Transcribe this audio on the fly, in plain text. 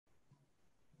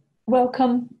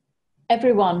Welcome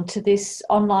everyone to this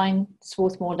online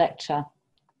Swarthmore lecture.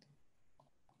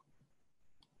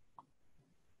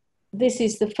 This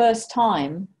is the first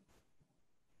time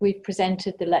we've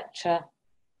presented the lecture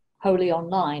wholly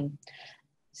online.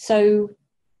 So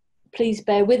please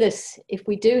bear with us if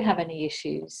we do have any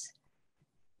issues,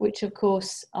 which of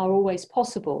course are always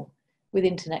possible with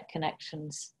internet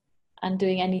connections and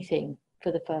doing anything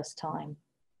for the first time.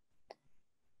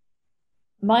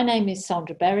 My name is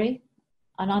Sandra Berry,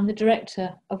 and I'm the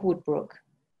director of Woodbrook,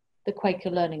 the Quaker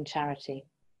Learning Charity.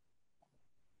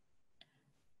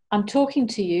 I'm talking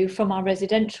to you from our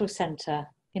residential centre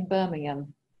in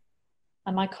Birmingham,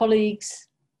 and my colleagues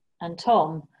and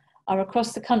Tom are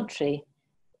across the country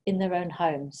in their own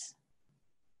homes.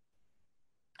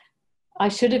 I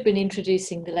should have been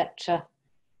introducing the lecture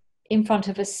in front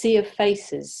of a sea of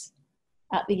faces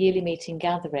at the yearly meeting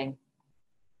gathering.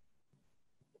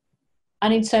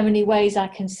 And in so many ways, I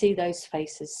can see those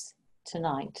faces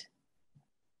tonight.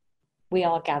 We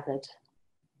are gathered.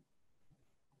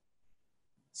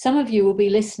 Some of you will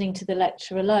be listening to the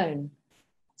lecture alone,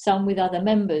 some with other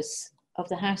members of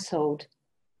the household.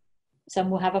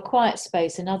 Some will have a quiet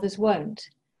space and others won't.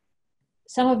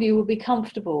 Some of you will be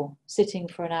comfortable sitting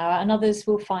for an hour and others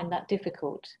will find that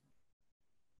difficult.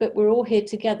 But we're all here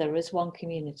together as one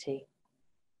community.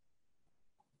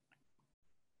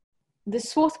 The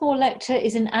Swarthmore Lecture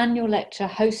is an annual lecture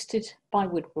hosted by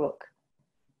Woodbrook.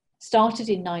 Started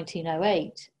in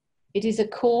 1908, it is a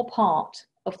core part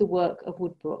of the work of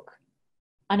Woodbrook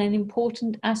and an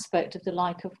important aspect of the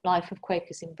life of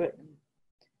Quakers in Britain.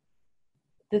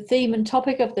 The theme and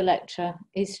topic of the lecture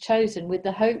is chosen with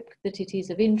the hope that it is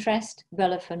of interest,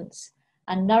 relevance,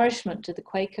 and nourishment to the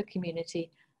Quaker community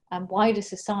and wider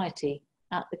society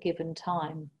at the given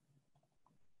time.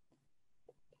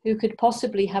 Who could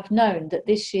possibly have known that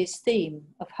this year's theme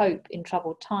of hope in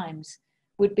troubled times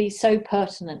would be so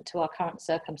pertinent to our current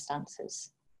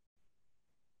circumstances?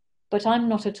 But I'm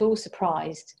not at all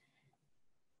surprised,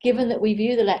 given that we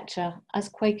view the lecture as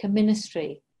Quaker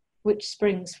ministry, which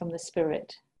springs from the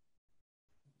Spirit.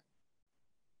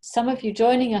 Some of you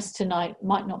joining us tonight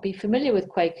might not be familiar with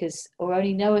Quakers or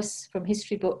only know us from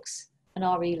history books and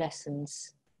RE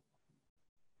lessons.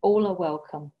 All are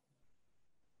welcome.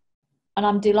 And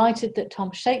I'm delighted that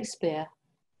Tom Shakespeare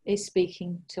is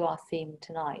speaking to our theme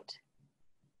tonight.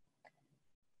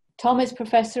 Tom is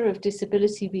Professor of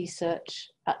Disability Research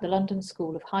at the London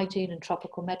School of Hygiene and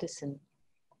Tropical Medicine.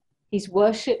 He's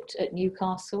worshipped at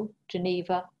Newcastle,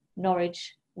 Geneva,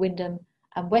 Norwich, Wymondham,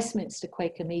 and Westminster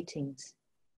Quaker meetings.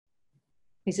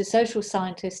 He's a social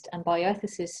scientist and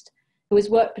bioethicist who has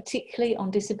worked particularly on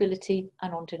disability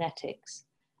and on genetics,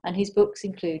 and his books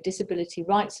include Disability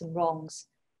Rights and Wrongs,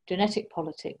 Genetic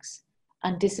Politics,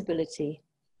 and Disability,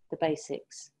 the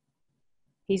Basics.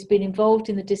 He's been involved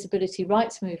in the disability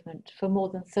rights movement for more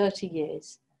than 30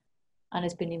 years and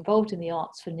has been involved in the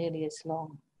arts for nearly as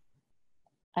long.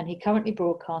 And he currently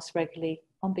broadcasts regularly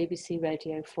on BBC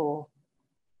Radio 4.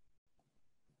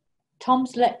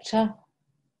 Tom's lecture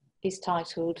is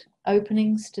titled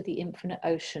Openings to the Infinite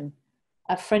Ocean,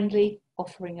 a Friendly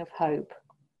Offering of Hope.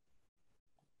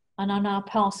 And I'll now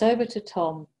pass over to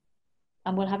Tom,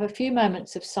 and we'll have a few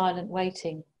moments of silent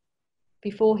waiting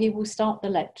before he will start the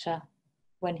lecture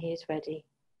when he is ready.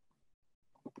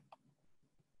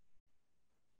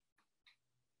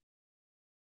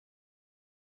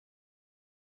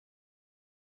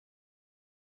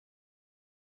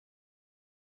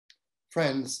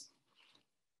 Friends,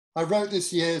 I wrote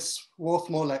this year's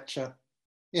Swarthmore lecture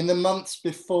in the months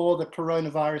before the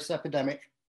coronavirus epidemic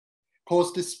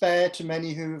caused despair to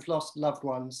many who have lost loved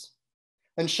ones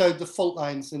and showed the fault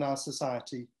lines in our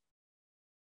society.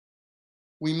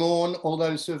 We mourn all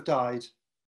those who have died.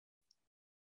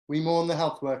 We mourn the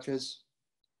health workers,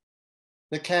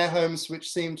 the care homes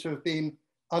which seem to have been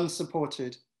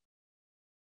unsupported,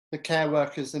 the care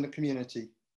workers in the community.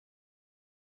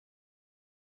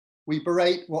 We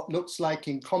berate what looks like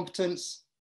incompetence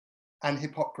and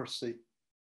hypocrisy.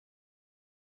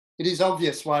 It is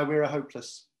obvious why we're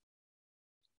hopeless.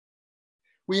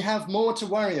 We have more to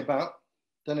worry about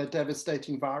than a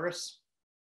devastating virus.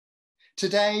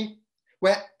 Today,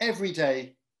 where every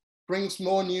day brings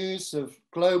more news of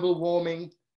global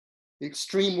warming,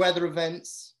 extreme weather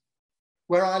events,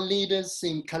 where our leaders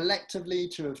seem collectively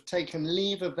to have taken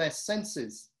leave of their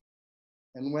senses,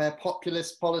 and where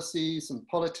populist policies and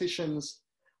politicians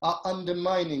are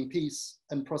undermining peace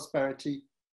and prosperity,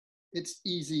 it's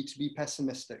easy to be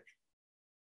pessimistic.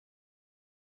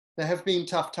 There have been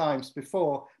tough times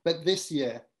before, but this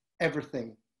year,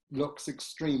 everything looks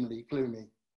extremely gloomy.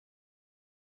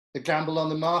 The gamble on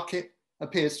the market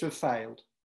appears to have failed.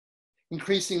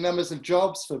 Increasing numbers of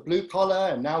jobs for blue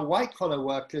collar and now white collar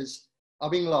workers are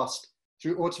being lost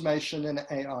through automation and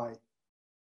AI.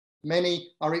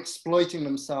 Many are exploiting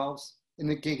themselves in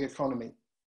the gig economy.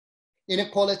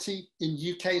 Inequality in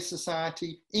UK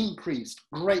society increased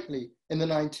greatly in the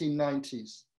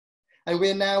 1990s, and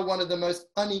we're now one of the most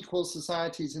unequal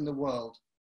societies in the world.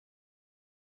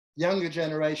 Younger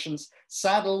generations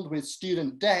saddled with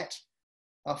student debt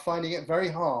are finding it very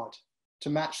hard to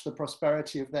match the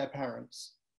prosperity of their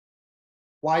parents.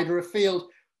 Wider afield,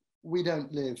 we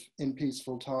don't live in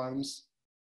peaceful times.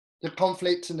 The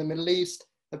conflict in the Middle East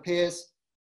appears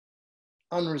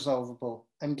unresolvable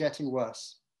and getting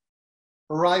worse.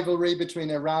 A rivalry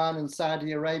between Iran and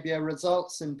Saudi Arabia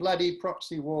results in bloody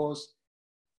proxy wars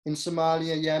in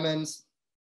Somalia, Yemen,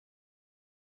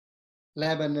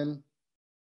 Lebanon.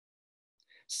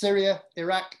 Syria,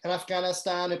 Iraq, and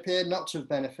Afghanistan appear not to have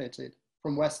benefited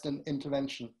from Western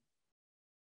intervention.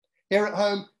 Here at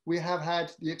home, we have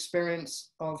had the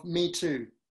experience of Me Too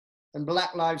and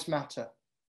Black Lives Matter,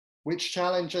 which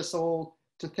challenge us all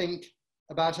to think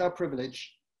about our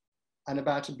privilege and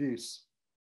about abuse.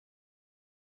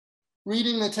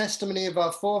 Reading the testimony of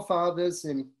our forefathers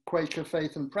in Quaker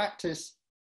faith and practice,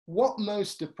 what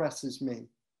most depresses me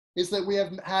is that we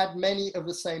have had many of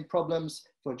the same problems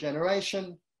for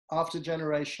generation after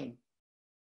generation.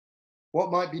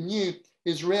 What might be new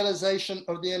is realization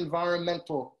of the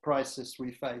environmental crisis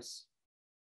we face.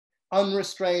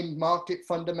 Unrestrained market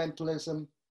fundamentalism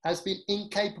has been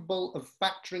incapable of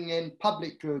factoring in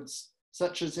public goods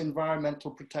such as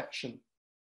environmental protection.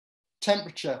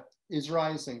 Temperature is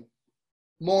rising.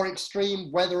 More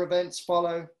extreme weather events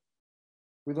follow,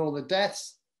 with all the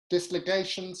deaths,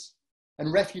 dislocations,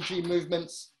 and refugee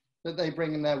movements that they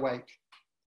bring in their wake.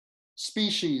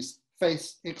 Species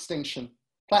face extinction.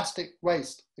 Plastic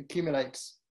waste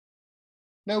accumulates.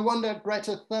 No wonder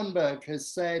Greta Thunberg has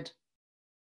said,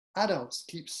 adults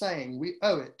keep saying we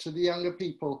owe it to the younger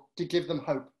people to give them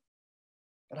hope.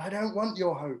 But I don't want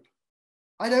your hope.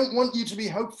 I don't want you to be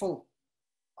hopeful.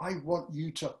 I want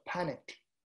you to panic.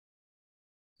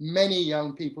 Many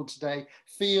young people today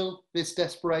feel this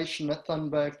desperation that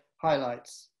Thunberg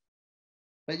highlights.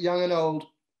 But young and old,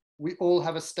 we all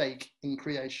have a stake in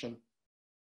creation.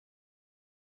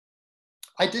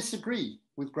 I disagree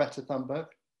with Greta Thunberg.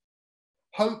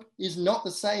 Hope is not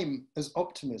the same as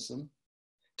optimism.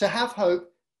 To have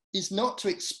hope is not to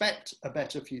expect a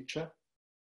better future.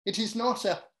 It is not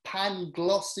a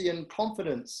Panglossian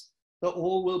confidence that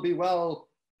all will be well,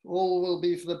 all will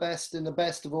be for the best in the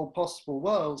best of all possible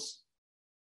worlds.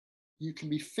 You can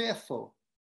be fearful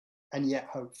and yet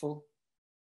hopeful.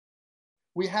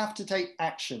 We have to take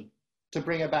action to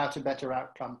bring about a better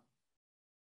outcome.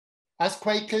 As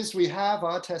Quakers, we have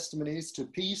our testimonies to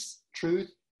peace,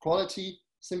 truth, quality,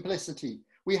 simplicity.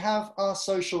 We have our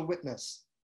social witness.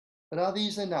 But are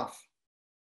these enough?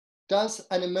 Does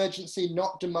an emergency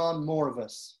not demand more of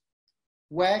us?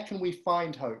 Where can we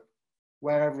find hope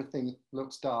where everything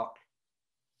looks dark?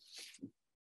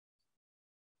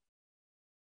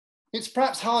 It's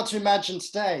perhaps hard to imagine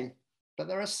today, but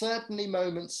there are certainly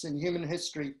moments in human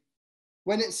history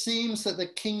when it seems that the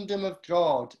kingdom of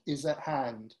God is at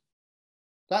hand.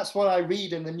 That's what I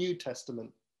read in the New Testament,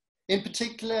 in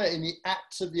particular in the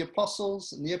Acts of the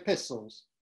Apostles and the Epistles.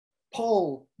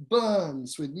 Paul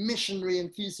burns with missionary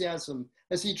enthusiasm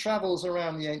as he travels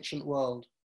around the ancient world.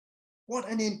 What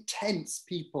an intense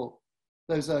people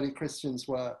those early Christians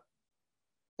were.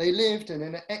 They lived in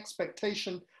an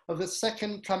expectation of the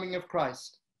second coming of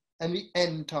Christ and the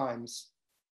end times.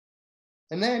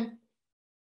 And then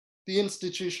the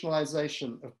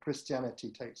institutionalization of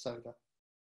Christianity takes over.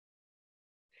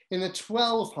 In the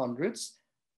 1200s,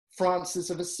 Francis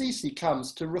of Assisi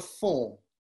comes to reform,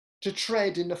 to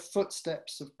tread in the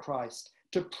footsteps of Christ,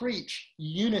 to preach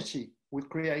unity with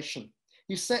creation.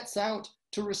 He sets out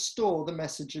to restore the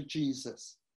message of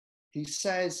Jesus. He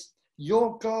says,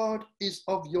 your God is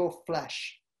of your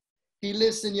flesh. He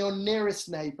lives in your nearest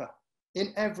neighbor,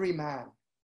 in every man.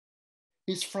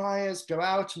 His friars go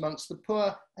out amongst the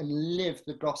poor and live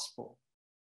the gospel.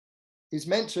 He's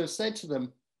meant to have said to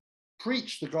them,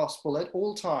 preach the gospel at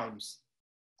all times,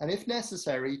 and if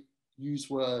necessary,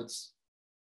 use words.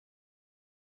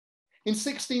 In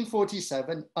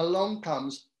 1647, along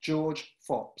comes George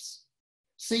Fox,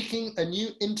 seeking a new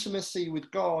intimacy with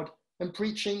God and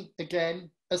preaching again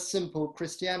a simple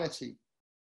Christianity.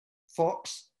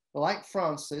 Fox, like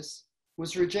Francis,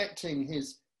 was rejecting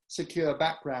his secure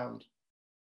background.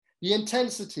 The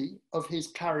intensity of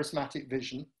his charismatic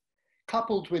vision,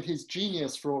 coupled with his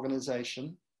genius for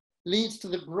organization, leads to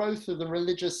the growth of the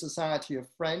Religious Society of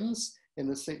Friends in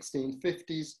the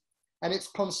 1650s and its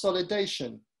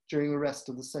consolidation during the rest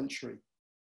of the century.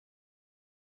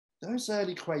 Those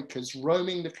early Quakers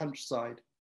roaming the countryside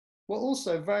were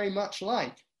also very much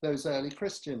like those early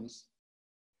Christians.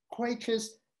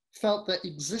 Quakers felt that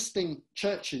existing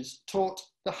churches taught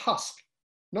the husk,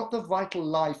 not the vital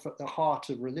life at the heart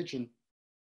of religion.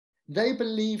 They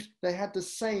believed they had the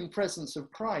same presence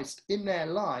of Christ in their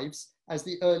lives as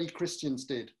the early Christians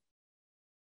did.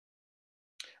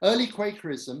 Early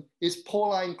Quakerism is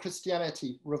Pauline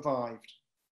Christianity revived.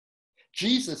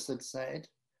 Jesus had said,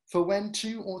 "For when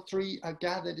 2 or 3 are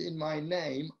gathered in my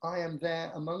name, I am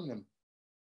there among them."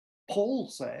 Paul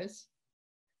says,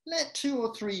 "Let 2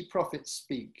 or 3 prophets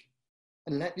speak,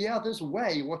 and let the others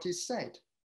weigh what is said.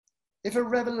 If a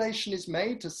revelation is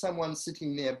made to someone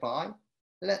sitting nearby,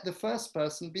 let the first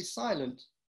person be silent.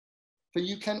 For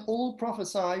you can all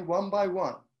prophesy one by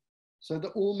one, so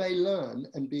that all may learn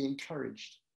and be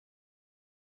encouraged."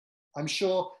 I'm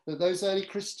sure that those early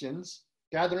Christians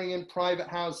gathering in private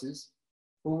houses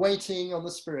were waiting on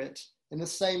the Spirit in the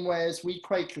same way as we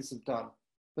Quakers have done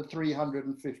for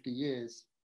 350 years.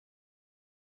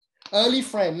 Early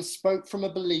friends spoke from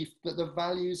a belief that the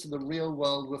values of the real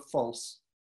world were false.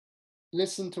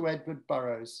 Listen to Edward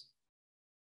Burrows.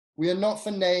 "We are not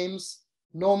for names,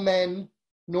 nor men,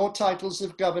 nor titles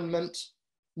of government,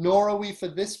 nor are we for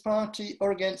this party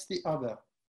or against the other,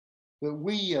 but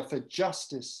we are for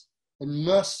justice and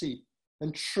mercy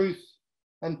and truth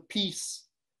and peace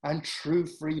and true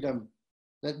freedom,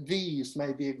 that these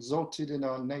may be exalted in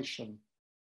our nation."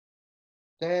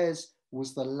 Theirs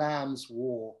was the Lamb's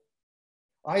War.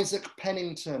 Isaac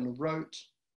Pennington wrote,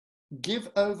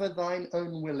 "Give over thine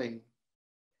own willing,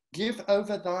 give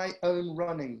over thy own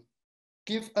running,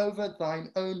 give over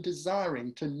thine own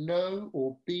desiring to know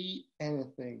or be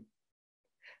anything,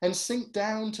 and sink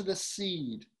down to the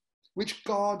seed which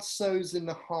God sows in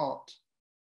the heart,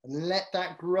 and let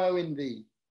that grow in thee,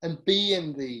 and be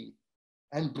in thee,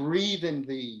 and breathe in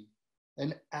thee,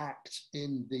 and act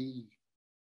in thee."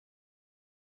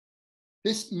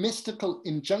 This mystical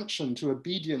injunction to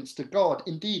obedience to God,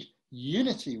 indeed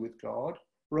unity with God,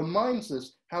 reminds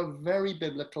us how very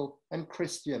biblical and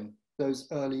Christian those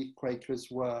early Quakers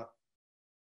were.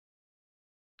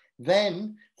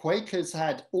 Then Quakers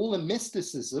had all the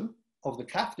mysticism of the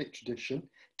Catholic tradition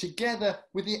together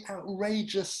with the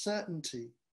outrageous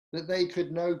certainty that they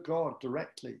could know God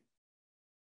directly.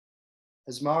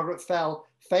 As Margaret Fell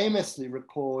famously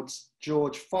records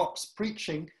George Fox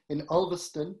preaching in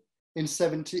Ulverston in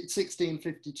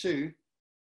 1652,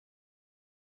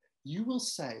 "You will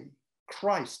say,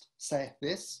 Christ saith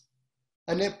this,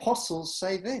 and the apostles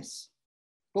say this,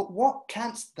 but what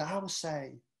canst thou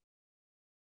say?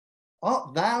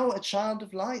 Art thou a child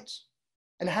of light,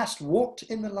 and hast walked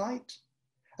in the light?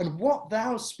 And what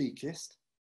thou speakest,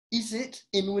 is it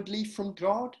inwardly from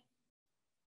God?"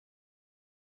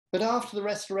 But after the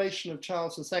restoration of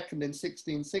Charles II in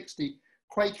 1660,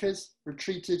 Quakers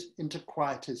retreated into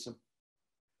quietism.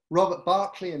 Robert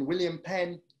Barclay and William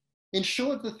Penn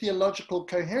ensured the theological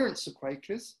coherence of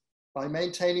Quakers by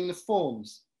maintaining the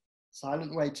forms: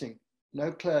 silent waiting,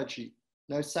 no clergy,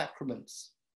 no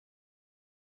sacraments.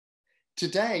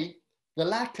 Today, the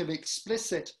lack of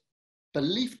explicit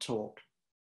belief talk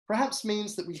perhaps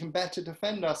means that we can better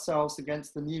defend ourselves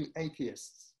against the new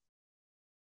atheists.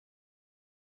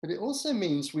 But it also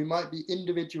means we might be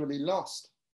individually lost.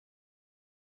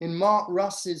 In Mark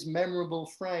Russ's memorable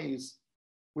phrase,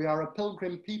 "We are a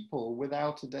pilgrim people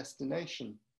without a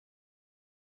destination."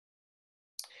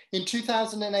 In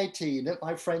 2018, at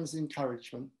my friend's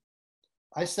encouragement,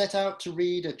 I set out to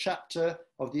read a chapter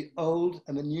of the Old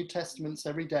and the New Testaments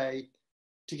every day,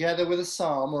 together with a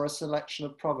psalm or a selection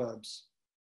of proverbs.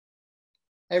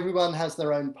 Everyone has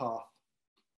their own path,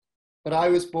 but I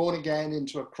was born again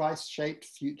into a Christ-shaped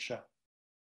future.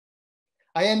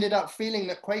 I ended up feeling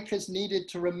that Quakers needed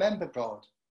to remember God,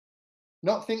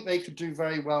 not think they could do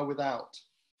very well without.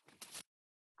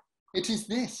 It is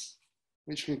this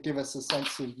which could give us a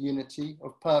sense of unity,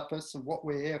 of purpose, of what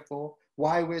we're here for,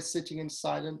 why we're sitting in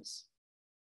silence,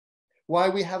 why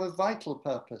we have a vital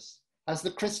purpose. As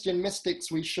the Christian mystics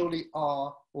we surely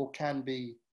are or can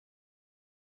be.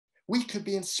 We could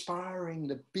be inspiring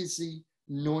the busy,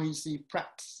 noisy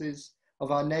practices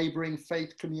of our neighbouring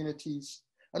faith communities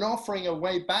and offering a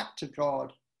way back to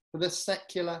God for the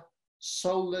secular,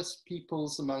 soulless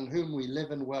peoples among whom we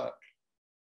live and work.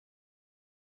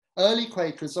 Early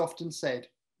Quakers often said,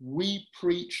 "We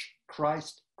preach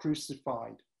Christ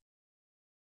crucified."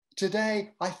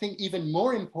 Today, I think even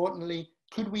more importantly,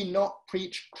 could we not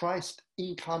preach Christ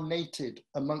incarnated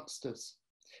amongst us?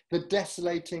 The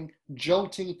desolating,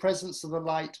 jolting presence of the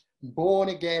light, born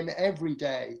again every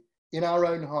day, in our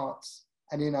own hearts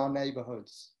and in our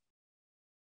neighbourhoods.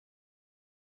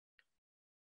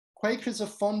 Quakers are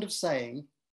fond of saying,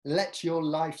 "Let your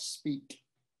life speak."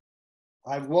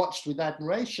 I've watched with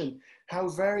admiration how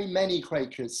very many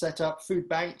Quakers set up food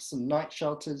banks and night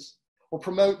shelters, or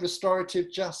promote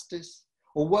restorative justice,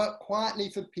 or work quietly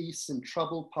for peace in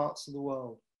troubled parts of the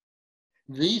world.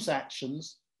 These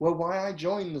actions were why I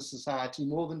joined the society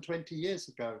more than 20 years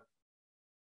ago.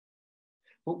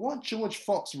 But what George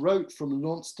Fox wrote from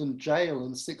Launceston Jail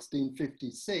in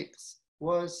 1656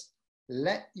 was,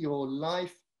 "Let your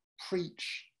life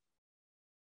preach."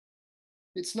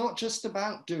 It's not just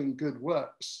about doing good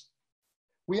works.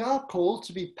 We are called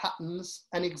to be patterns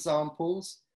and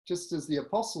examples, just as the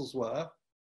apostles were.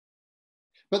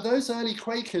 But those early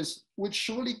Quakers would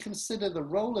surely consider the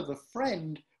role of a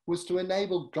friend was to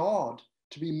enable God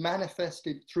to be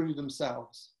manifested through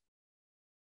themselves.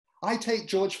 I take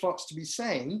George Fox to be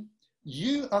saying,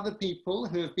 you are the people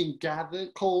who have been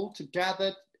called to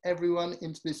gather everyone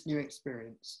into this new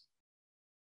experience.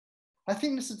 I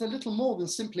think this is a little more than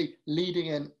simply leading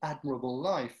an admirable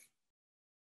life.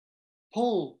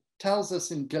 Paul tells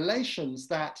us in Galatians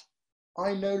that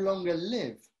I no longer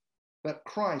live, but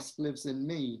Christ lives in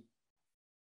me.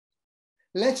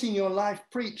 Letting your life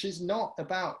preach is not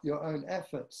about your own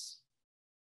efforts.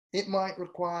 It might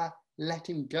require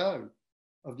letting go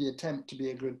of the attempt to be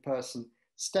a good person,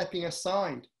 stepping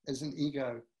aside as an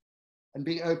ego, and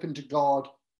being open to God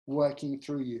working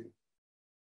through you.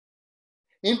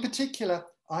 In particular,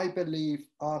 I believe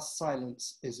our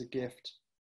silence is a gift,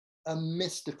 a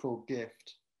mystical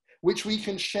gift, which we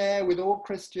can share with all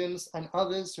Christians and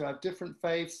others who have different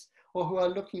faiths or who are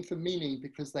looking for meaning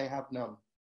because they have none.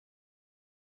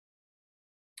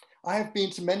 I have been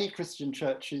to many Christian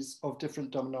churches of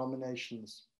different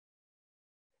denominations.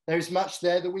 There is much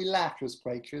there that we lack as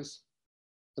Quakers: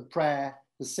 the prayer,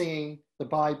 the singing, the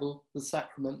Bible, the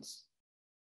sacraments.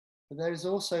 But there is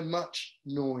also much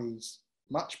noise,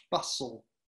 much bustle,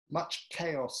 much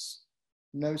chaos,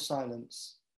 no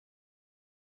silence.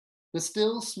 The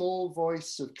still small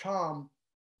voice of calm,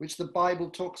 which the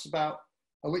Bible talks about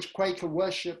and which Quaker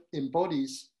worship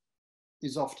embodies,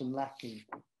 is often lacking.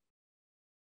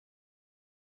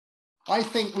 I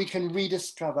think we can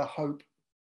rediscover hope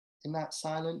in that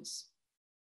silence.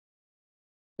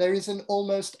 There is an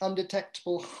almost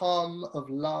undetectable hum of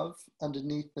love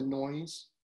underneath the noise.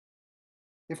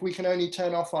 If we can only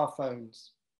turn off our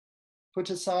phones, put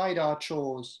aside our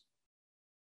chores,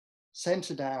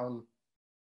 center down,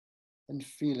 and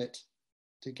feel it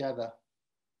together.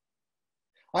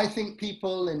 I think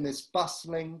people in this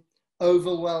bustling,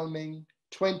 overwhelming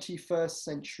 21st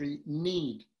century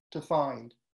need to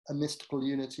find a mystical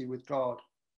unity with God,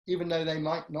 even though they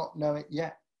might not know it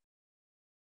yet.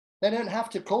 They don't have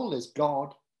to call this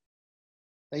God.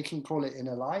 They can call it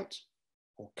inner light,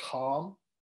 or calm,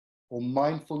 or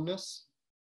mindfulness,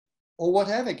 or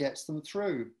whatever gets them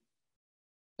through.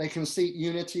 They can seek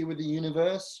unity with the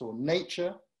universe or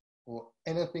nature or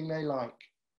anything they like.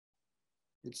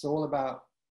 It's all about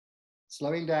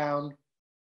slowing down,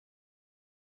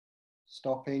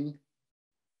 stopping,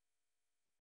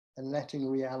 and letting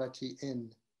reality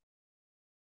in.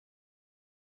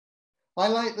 I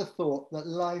like the thought that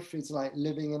life is like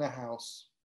living in a house.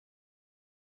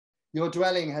 Your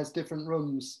dwelling has different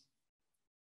rooms.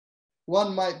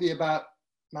 One might be about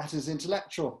matters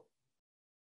intellectual.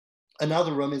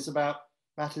 Another room is about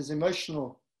matters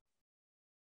emotional.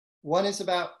 One is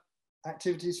about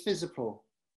activities physical,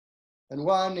 and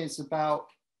one is about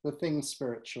the things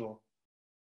spiritual.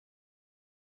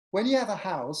 When you have a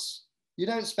house, you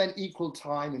don't spend equal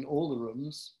time in all the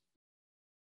rooms,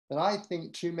 but I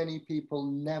think too many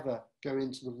people never go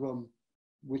into the room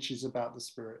which is about the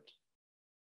spirit.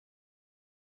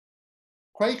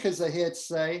 Quakers are here to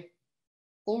say,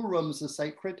 all rooms are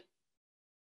sacred.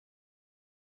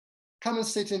 Come and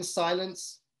sit in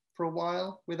silence for a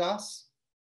while with us.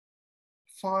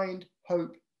 Find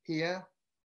hope here.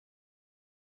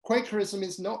 Quakerism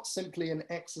is not simply an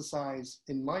exercise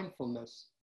in mindfulness.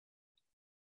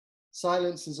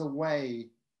 Silence is a way,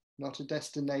 not a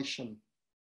destination.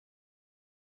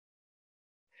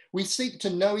 We seek to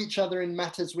know each other in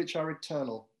matters which are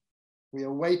eternal. We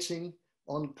are waiting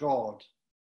on God,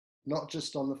 not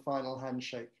just on the final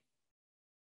handshake.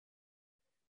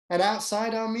 And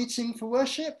outside our meeting for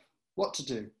worship, what to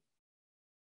do?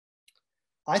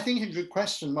 I think a good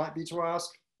question might be to ask,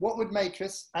 what would make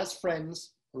us, as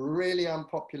friends, really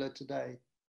unpopular today?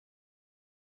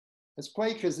 As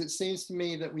Quakers, it seems to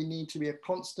me that we need to be a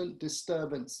constant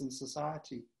disturbance in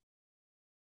society.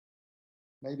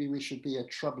 Maybe we should be a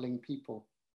troubling people.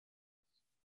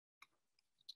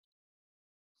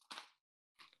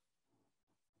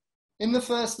 In the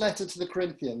first letter to the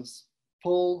Corinthians,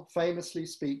 Paul famously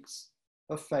speaks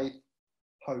of faith,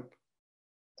 hope,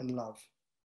 and love.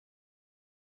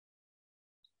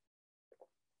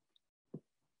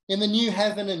 In the new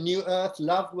heaven and new earth,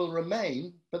 love will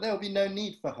remain, but there will be no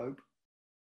need for hope.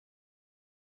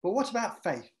 But what about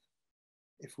faith?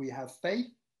 If we have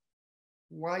faith,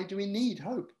 why do we need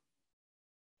hope?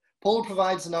 Paul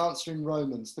provides an answer in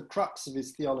Romans, the crux of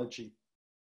his theology.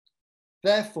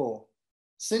 Therefore,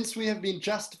 since we have been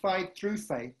justified through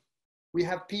faith, we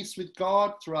have peace with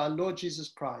God through our Lord Jesus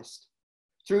Christ,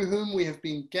 through whom we have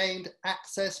been gained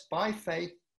access by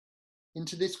faith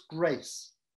into this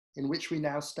grace in which we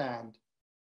now stand,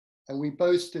 and we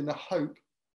boast in the hope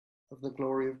of the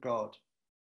glory of God.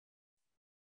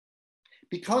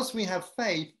 Because we have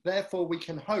faith, therefore we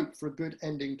can hope for a good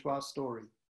ending to our story.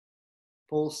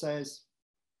 Paul says,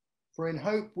 "For in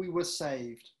hope we were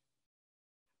saved."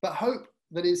 But hope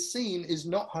that is seen is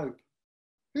not hope.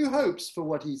 Who hopes for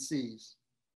what he sees?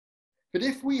 But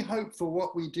if we hope for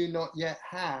what we do not yet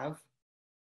have,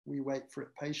 we wait for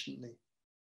it patiently.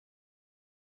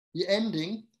 The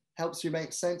ending helps you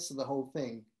make sense of the whole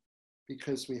thing,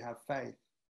 because we have faith.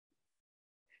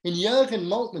 In Jürgen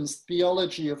Moltmann's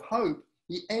theology of hope,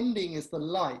 the ending is the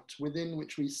light within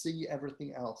which we see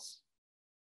everything else.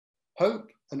 Hope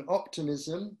and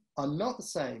optimism are not the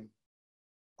same.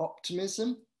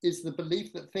 Optimism is the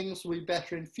belief that things will be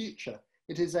better in future.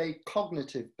 It is a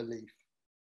cognitive belief.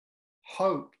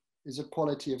 Hope is a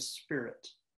quality of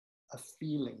spirit, a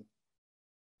feeling.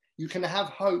 You can have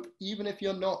hope even if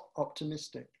you're not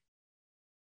optimistic.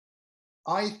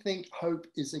 I think hope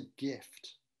is a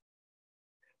gift.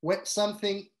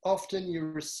 Something often you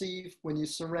receive when you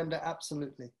surrender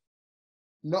absolutely,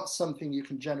 not something you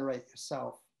can generate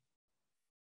yourself.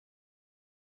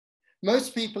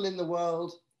 Most people in the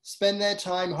world spend their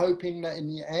time hoping that in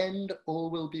the end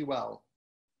all will be well.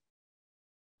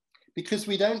 Because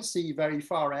we don't see very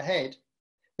far ahead,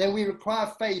 then we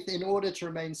require faith in order to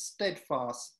remain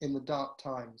steadfast in the dark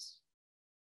times.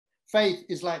 Faith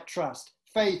is like trust.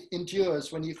 Faith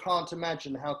endures when you can't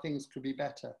imagine how things could be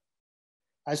better.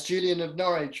 As Julian of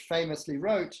Norwich famously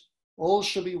wrote, "All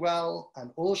shall be well,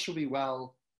 and all shall be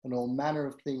well, and all manner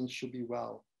of things shall be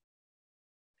well."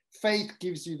 Faith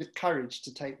gives you the courage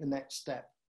to take the next step.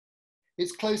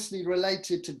 It's closely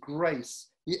related to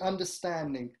grace, the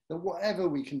understanding that whatever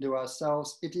we can do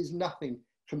ourselves, it is nothing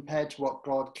compared to what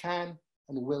God can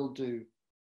and will do.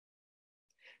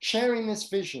 Sharing this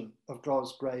vision of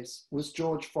God's grace was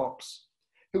George Fox,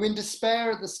 who, in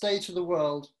despair at the state of the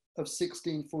world of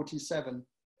 1647,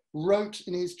 wrote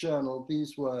in his journal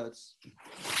these words: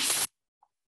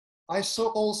 "I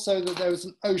saw also that there was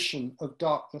an ocean of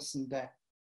darkness and death,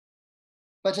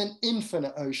 but an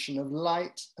infinite ocean of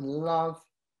light and love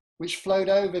which flowed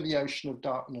over the ocean of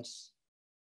darkness.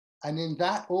 And in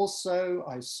that also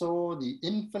I saw the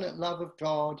infinite love of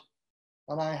God,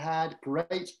 and I had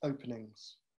great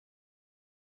openings."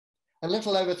 A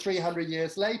little over 300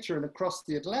 years later, and across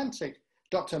the Atlantic,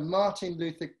 Dr. Martin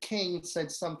Luther King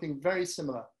said something very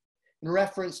similar in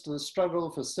reference to the struggle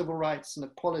for civil rights and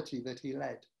equality that he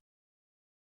led.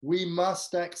 "We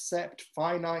must accept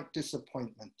finite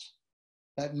disappointment,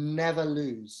 but never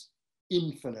lose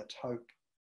infinite hope."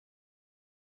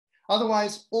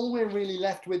 Otherwise, all we're really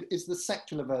left with is the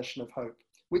secular version of hope,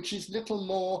 which is little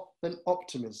more than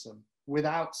optimism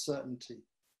without certainty.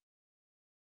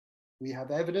 We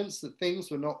have evidence that things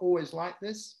were not always like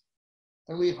this,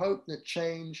 and we hope that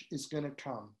change is going to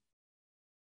come.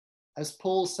 As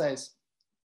Paul says,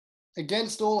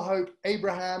 "Against all hope,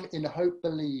 Abraham in hope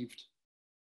believed."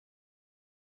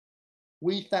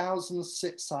 We thousands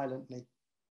sit silently.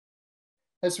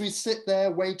 As we sit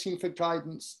there waiting for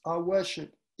guidance, our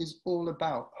worship is all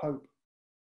about hope.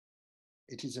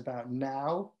 It is about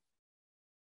now,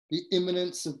 the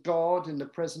imminence of God in the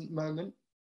present moment.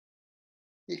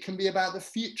 It can be about the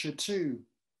future too,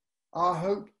 our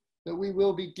hope that we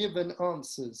will be given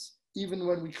answers, even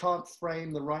when we can't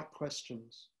frame the right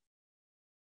questions.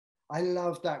 I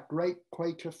love that great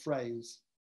Quaker phrase,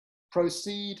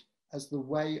 "Proceed as the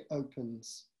way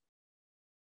opens."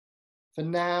 For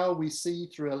now we see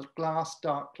through a glass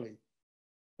darkly,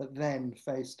 but then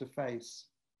face to face.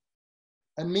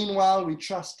 And meanwhile we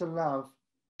trust to love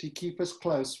to keep us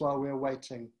close while we're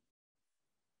waiting.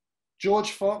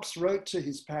 George Fox wrote to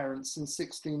his parents in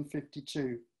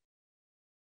 1652,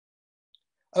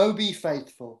 "O be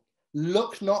faithful,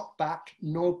 look not back,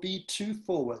 nor be too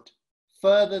forward,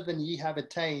 further than ye have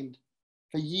attained,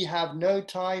 for ye have no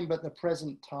time but the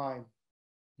present time.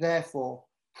 Therefore,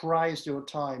 prize your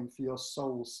time for your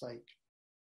soul's sake."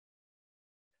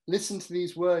 Listen to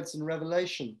these words in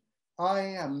Revelation. I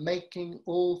am making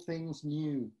all things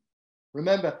new.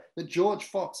 Remember that George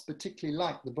Fox particularly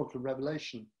liked the book of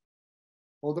Revelation,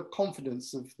 or the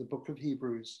confidence of the book of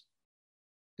Hebrews.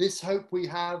 This hope we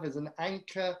have is an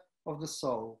anchor of the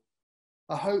soul,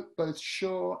 a hope both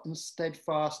sure and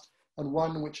steadfast, and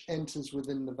one which enters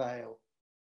within the veil.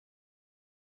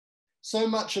 So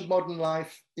much of modern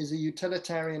life is a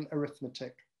utilitarian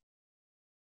arithmetic.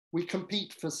 We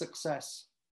compete for success.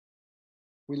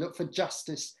 We look for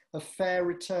justice, a fair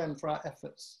return for our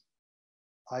efforts.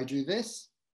 I do this,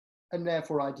 and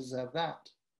therefore I deserve that.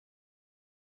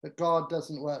 But God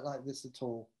doesn't work like this at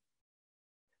all.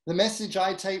 The message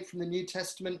I take from the New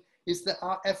Testament is that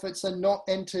our efforts are not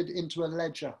entered into a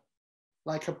ledger,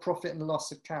 like a profit and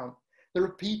loss account. The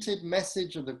repeated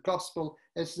message of the gospel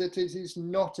is that it is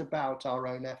not about our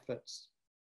own efforts.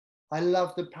 I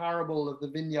love the parable of the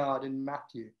vineyard in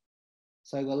Matthew.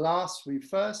 So the last will be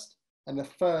first, and the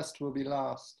first will be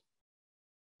last.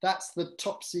 That's the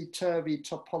topsy-turvy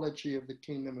topology of the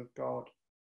kingdom of God.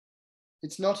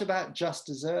 It's not about just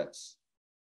desserts,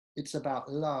 it's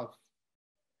about love.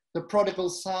 The prodigal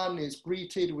son is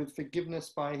greeted with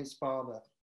forgiveness by his father.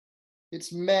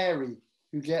 It's Mary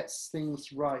who gets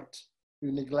things right,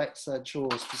 who neglects her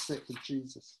chores to sit with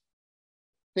Jesus.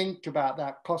 Think about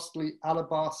that costly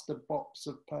alabaster box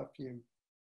of perfume.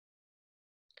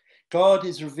 God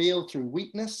is revealed through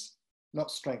weakness,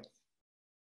 not strength.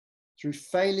 Through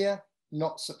failure,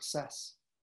 not success.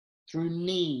 Through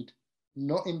need,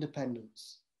 not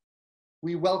independence.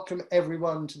 We welcome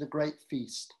everyone to the great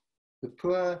feast. The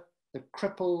poor, the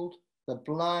crippled, the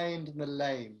blind and the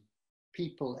lame.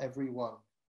 People, everyone.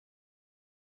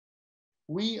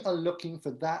 We are looking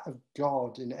for that of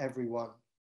God in everyone,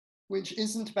 which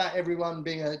isn't about everyone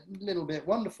being a little bit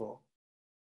wonderful.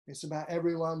 It's about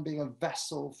everyone being a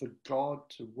vessel for God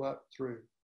to work through.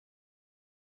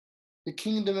 The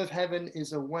kingdom of heaven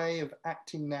is a way of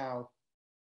acting now,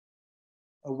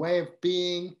 a way of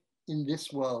being in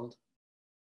this world.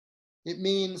 It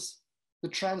means the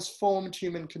transformed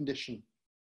human condition,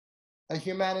 a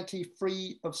humanity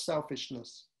free of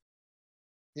selfishness.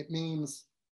 It means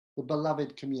the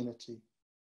beloved community.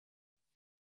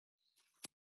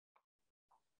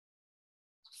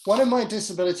 One of my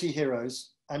disability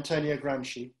heroes, Antonio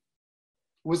Gramsci,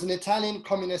 was an Italian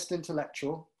communist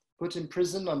intellectual put in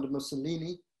prison under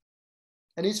Mussolini,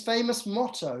 and his famous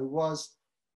motto was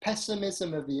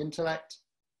pessimism of the intellect,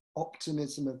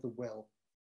 optimism of the will.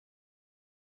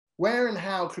 Where and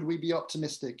how could we be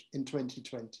optimistic in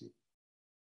 2020?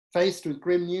 Faced with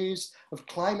grim news of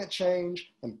climate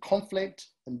change and conflict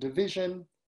and division,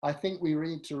 I think we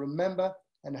need to remember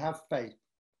and have faith.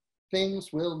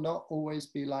 Things will not always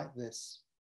be like this.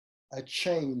 A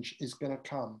change is going to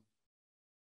come.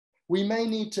 We may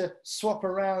need to swap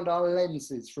around our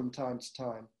lenses from time to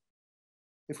time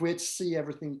if we're to see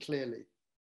everything clearly.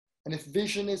 And if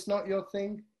vision is not your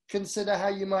thing, consider how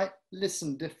you might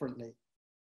listen differently.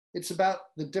 It's about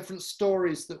the different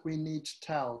stories that we need to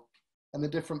tell and the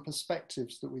different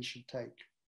perspectives that we should take.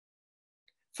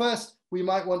 First, we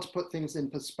might want to put things in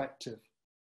perspective.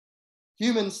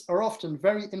 Humans are often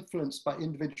very influenced by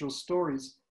individual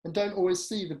stories and don't always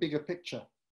see the bigger picture.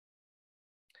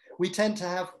 We tend to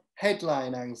have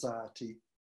headline anxiety.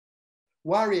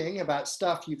 Worrying about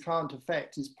stuff you can't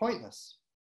affect is pointless.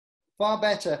 Far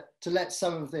better to let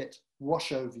some of it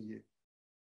wash over you.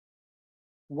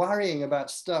 Worrying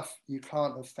about stuff you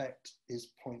can't affect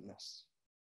is pointless.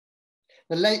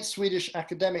 The late Swedish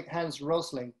academic Hans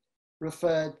Rosling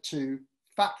referred to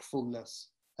factfulness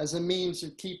as a means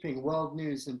of keeping world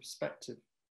news in perspective.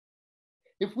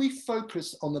 If we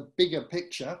focus on the bigger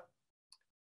picture,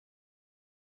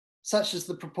 such as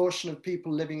the proportion of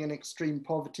people living in extreme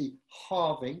poverty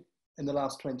halving in the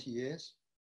last 20 years,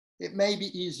 it may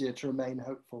be easier to remain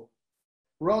hopeful.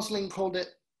 Rosling called it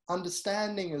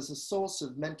understanding as a source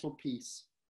of mental peace.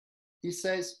 He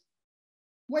says,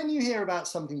 when you hear about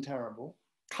something terrible,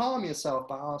 calm yourself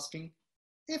by asking,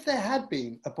 if there had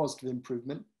been a positive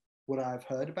improvement, would I have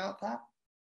heard about that?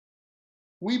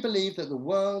 We believe that the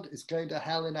world is going to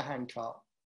hell in a handcart.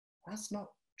 That's not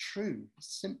true.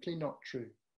 It's simply not true.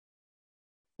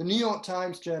 The New York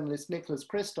Times journalist Nicholas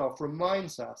Kristof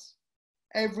reminds us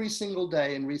every single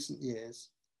day in recent years,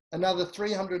 another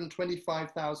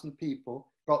 325,000 people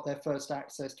got their first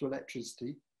access to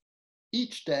electricity.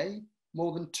 Each day,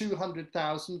 more than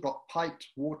 200,000 got piped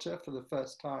water for the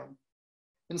first time.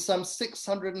 And some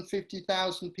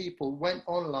 650,000 people went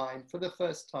online for the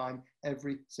first time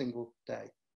every single day.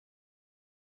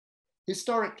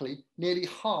 Historically, nearly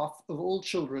half of all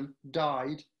children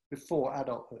died before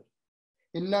adulthood.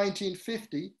 In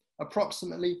 1950,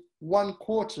 approximately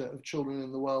 1/4 of children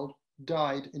in the world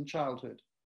died in childhood.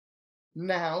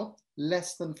 Now,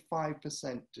 less than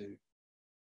 5% do.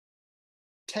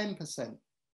 10%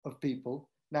 of people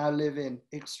now live in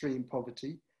extreme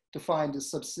poverty, defined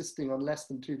as subsisting on less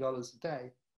than $2 a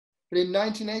day. But in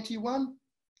 1981,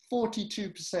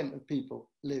 42% of people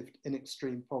lived in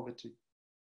extreme poverty.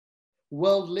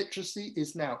 World literacy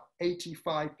is now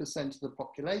 85% of the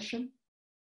population.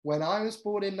 When I was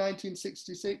born in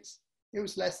 1966, it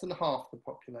was less than half the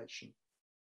population.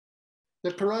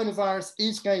 The coronavirus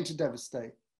is going to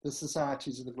devastate the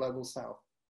societies of the global south,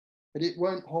 but it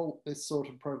won't halt this sort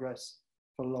of progress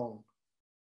for long.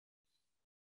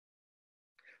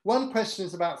 One question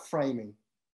is about framing,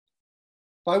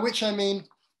 by which I mean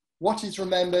what is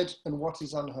remembered and what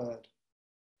is unheard.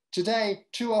 Today,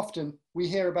 too often, we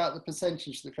hear about the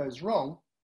percentage that goes wrong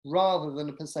rather than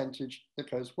a percentage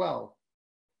that goes well.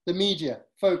 The media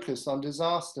focus on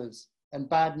disasters and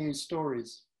bad news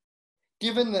stories.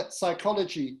 Given that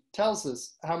psychology tells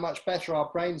us how much better our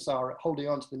brains are at holding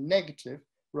on to the negative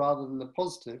rather than the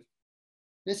positive,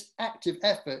 this active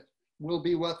effort will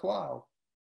be worthwhile.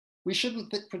 We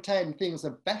shouldn't pretend things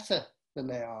are better than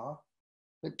they are,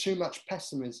 but too much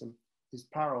pessimism is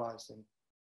paralyzing.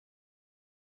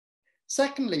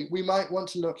 Secondly, we might want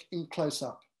to look in close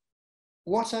up.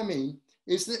 What I mean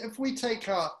is that if we take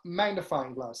our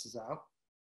magnifying glasses out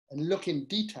and look in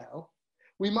detail,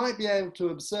 we might be able to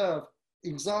observe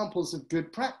examples of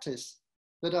good practice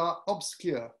that are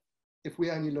obscure if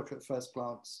we only look at first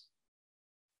glance.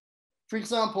 For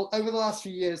example, over the last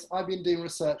few years, I've been doing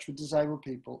research with disabled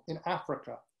people in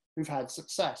Africa who've had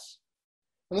success.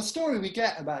 And the story we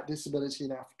get about disability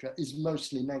in Africa is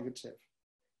mostly negative.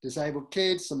 Disabled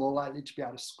kids are more likely to be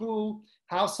out of school.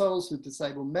 Households with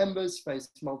disabled members face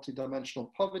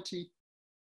multidimensional poverty.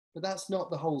 But that's not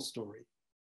the whole story.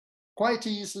 Quite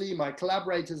easily, my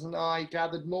collaborators and I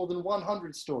gathered more than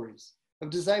 100 stories of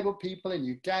disabled people in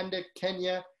Uganda,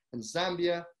 Kenya, and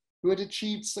Zambia who had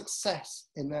achieved success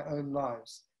in their own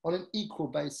lives on an equal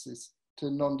basis to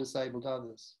non-disabled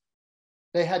others.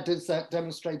 They had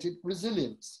demonstrated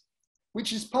resilience,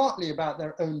 which is partly about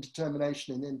their own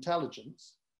determination and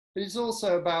intelligence, but it's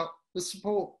also about the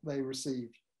support they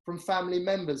received from family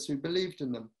members who believed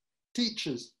in them,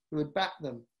 teachers who had backed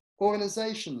them,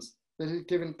 organizations that had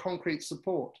given concrete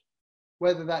support,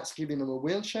 whether that's giving them a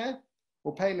wheelchair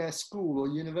or paying their school or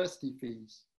university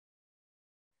fees.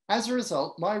 As a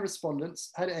result, my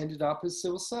respondents had ended up as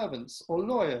civil servants or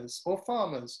lawyers or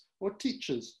farmers or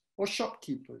teachers or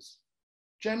shopkeepers,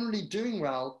 generally doing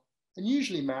well and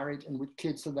usually married and with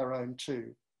kids of their own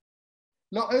too.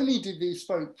 Not only did these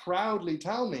folk proudly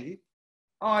tell me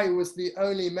I was the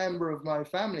only member of my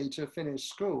family to finish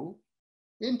school,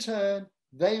 in turn,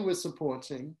 they were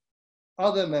supporting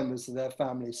other members of their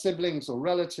family, siblings or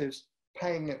relatives,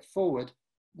 paying it forward,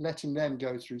 letting them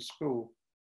go through school.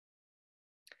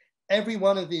 Every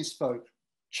one of these folk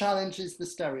challenges the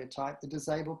stereotype that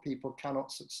disabled people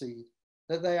cannot succeed,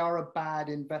 that they are a bad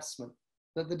investment,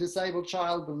 that the disabled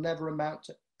child will never amount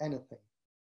to anything,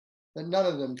 that none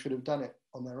of them could have done it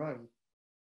on their own.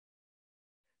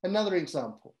 Another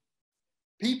example,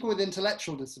 people with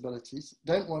intellectual disabilities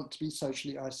don't want to be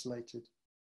socially isolated,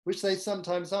 which they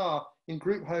sometimes are in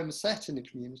group homes set in the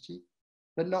community,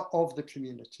 but not of the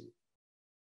community.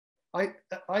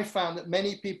 I found that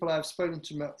many people I've spoken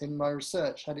to in my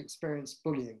research had experienced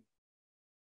bullying.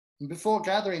 And before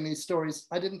gathering these stories,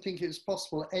 I didn't think it was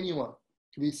possible anyone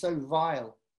could be so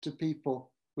vile to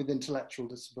people with intellectual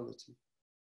disability,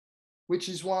 which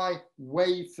is why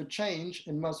Wave for Change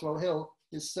in Muswell Hill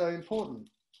is so important.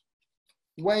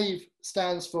 Wave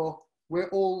stands for We're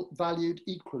All Valued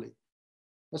Equally,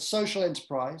 a social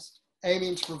enterprise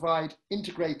aiming to provide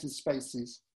integrated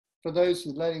spaces for those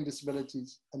with learning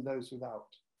disabilities and those without.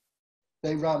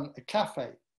 They run a cafe,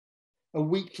 a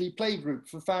weekly playgroup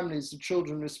for families of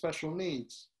children with special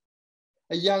needs,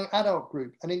 a young adult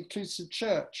group, an inclusive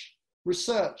church,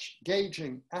 research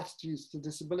gauging attitudes to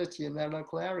disability in their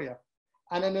local area,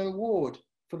 and an award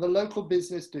for the local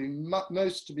business doing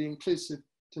most to be inclusive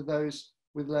to those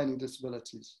with learning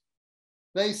disabilities.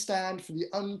 They stand for the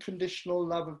unconditional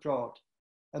love of God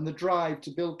and the drive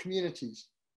to build communities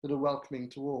that are welcoming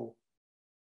to all.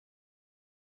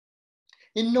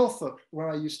 In Norfolk, where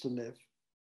I used to live,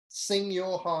 Sing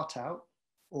Your Heart Out,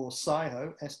 or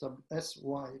SYHO,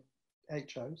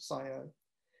 S-Y-H-O, SYHO,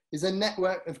 is a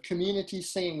network of community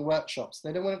singing workshops.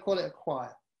 They don't want to call it a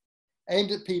choir,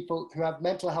 aimed at people who have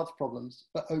mental health problems,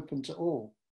 but open to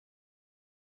all.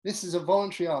 This is a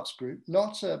voluntary arts group,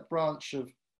 not a branch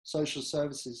of social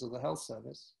services or the health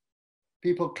service.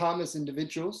 People come as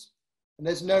individuals, and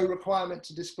there's no requirement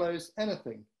to disclose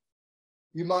anything.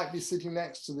 You might be sitting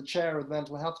next to the chair of the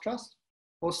Mental Health Trust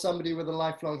or somebody with a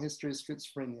lifelong history of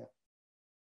schizophrenia.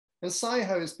 And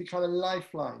SciHo has become a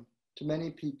lifeline to many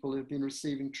people who have been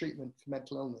receiving treatment for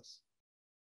mental illness.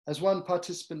 As one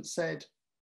participant said,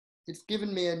 "It's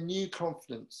given me a new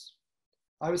confidence.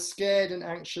 I was scared and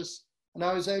anxious, and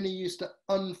I was only used to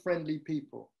unfriendly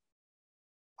people.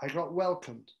 I got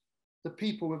welcomed. The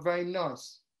people were very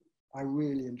nice. I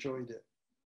really enjoyed it."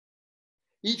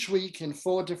 Each week in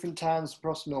 4 different towns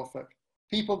across Norfolk,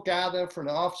 people gather for an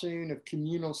afternoon of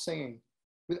communal singing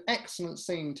with excellent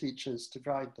singing teachers to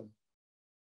guide them.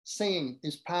 Singing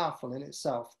is powerful in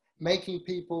itself, making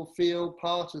people feel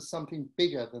part of something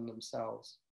bigger than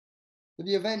themselves. But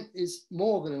the event is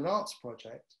more than an arts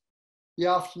project. The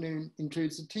afternoon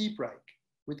includes a tea break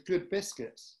with good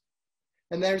biscuits.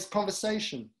 And there is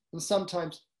conversation and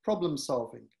sometimes problem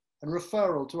solving and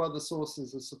referral to other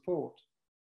sources of support.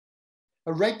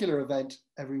 A regular event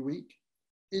every week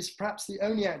is perhaps the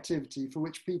only activity for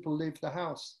which people leave the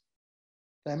house.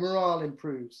 Their morale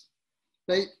improves.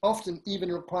 They often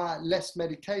even require less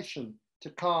medication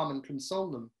to calm and console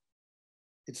them.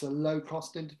 It's a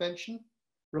low-cost intervention,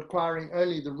 requiring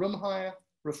only the room hire,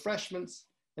 refreshments,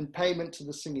 and payment to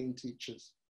the singing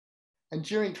teachers. And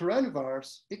during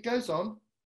coronavirus, it goes on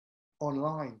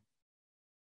online.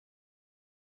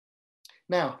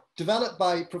 Now, developed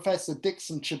by Professor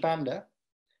Dixon Chibanda,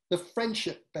 the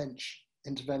Friendship Bench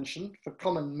intervention for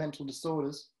common mental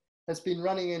disorders has been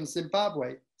running in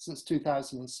Zimbabwe since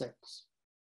 2006.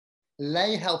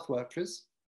 Lay health workers,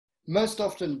 most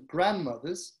often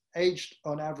grandmothers aged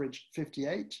on average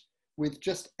 58 with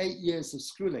just 8 years of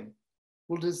schooling,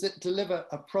 will deliver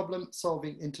a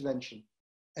problem-solving intervention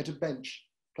at a bench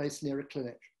placed near a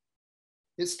clinic.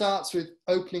 It starts with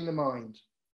opening the mind.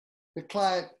 The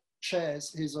client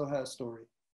shares his or her story.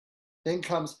 Then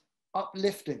comes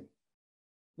uplifting.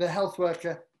 The health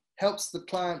worker helps the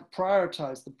client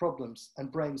prioritize the problems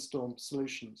and brainstorm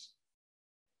solutions.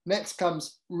 Next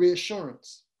comes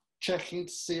reassurance, checking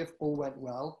to see if all went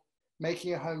well,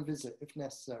 making a home visit if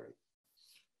necessary.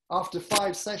 After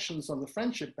 5 sessions on the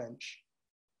friendship bench,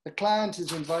 the client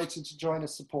is invited to join a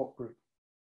support group.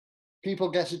 People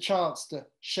get a chance to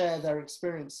share their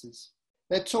experiences.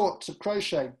 They're taught to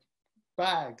crochet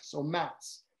bags or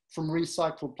mats from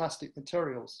recycled plastic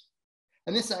materials.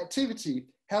 And this activity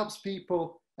helps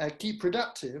people keep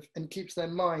productive and keeps their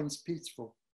minds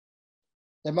peaceful.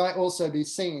 There might also be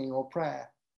singing or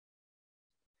prayer.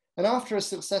 And after a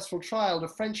successful trial, the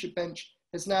friendship bench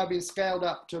has now been scaled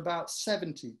up to about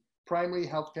 70 primary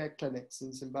healthcare clinics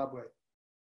in Zimbabwe.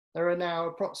 There are now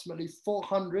approximately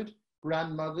 400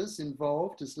 grandmothers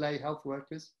involved as lay health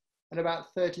workers and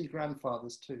about 30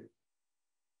 grandfathers too.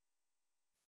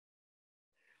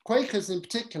 Quakers in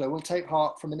particular will take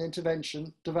heart from an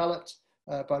intervention developed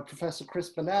by Professor Chris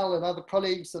Burnell and other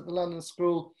colleagues at the London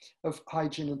School of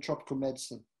Hygiene and Tropical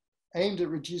Medicine, aimed at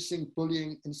reducing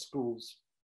bullying in schools.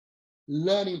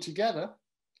 Learning Together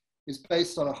is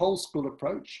based on a whole school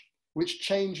approach which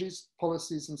changes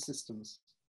policies and systems,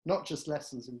 not just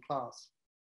lessons in class.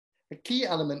 A key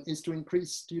element is to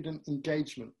increase student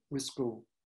engagement with school.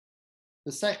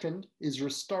 The second is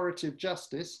restorative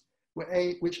justice,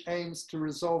 which aims to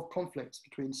resolve conflicts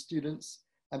between students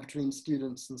and between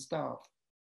students and staff.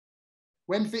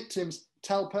 When victims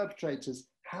tell perpetrators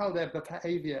how their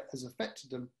behavior has affected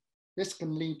them, this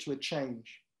can lead to a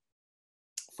change.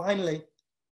 Finally,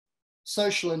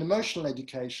 social and emotional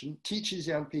education teaches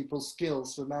young people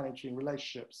skills for managing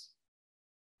relationships.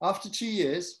 After 2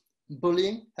 years,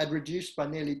 bullying had reduced by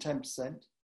nearly 10%,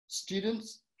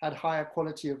 students had higher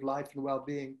quality of life and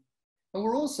well-being, and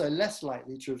were also less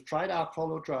likely to have tried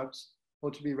alcohol or drugs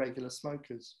or to be regular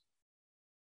smokers.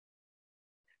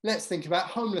 Let's think about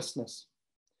homelessness.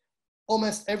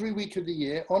 Almost every week of the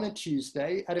year, on a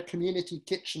Tuesday, at a community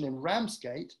kitchen in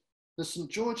Ramsgate, the St.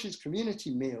 George's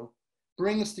Community Meal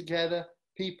brings together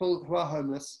people who are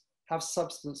homeless, have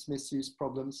substance misuse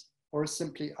problems, or are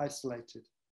simply isolated.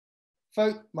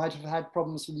 Folk might have had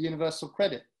problems with universal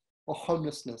credit or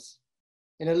homelessness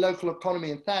in a local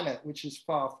economy in Thanet, which is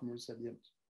far from resilient.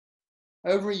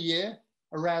 Over a year,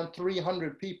 around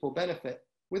 300 people benefit,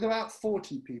 with about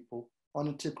 40 people on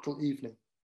a typical evening.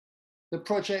 The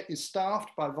project is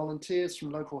staffed by volunteers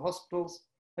from local hospitals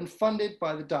and funded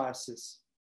by the diocese.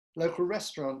 Local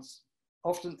restaurants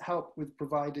often help with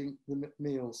providing the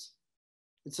meals.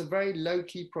 It's a very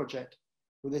low-key project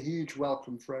with a huge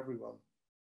welcome for everyone.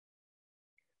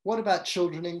 What about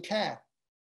children in care?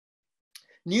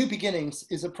 New Beginnings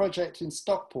is a project in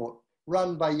Stockport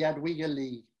run by Yadwiga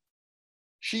Lee.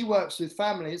 She works with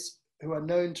families who are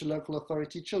known to local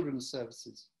authority children's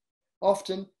services.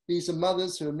 Often, these are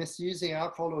mothers who are misusing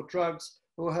alcohol or drugs,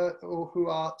 or who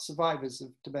are survivors of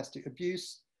domestic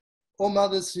abuse, or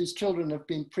mothers whose children have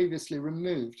been previously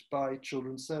removed by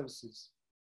children's services.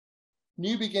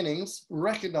 New Beginnings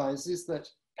recognizes that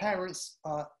parents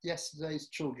are yesterday's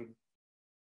children.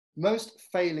 Most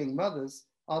failing mothers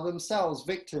are themselves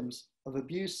victims of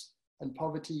abuse and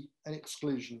poverty and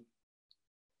exclusion.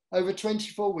 Over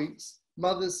 24 weeks,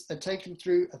 mothers are taken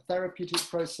through a therapeutic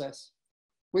process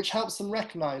which helps them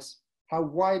recognize how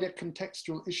wider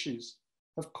contextual issues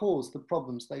have caused the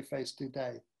problems they face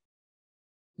today.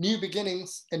 New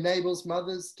Beginnings enables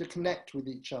mothers to connect with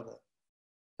each other.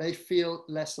 They feel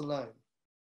less alone.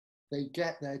 They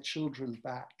get their children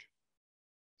back.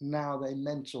 Now they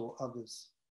mentor others.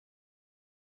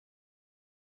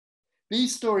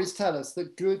 These stories tell us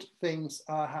that good things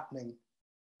are happening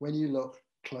when you look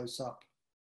close up.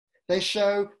 They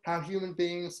show how human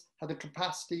beings have the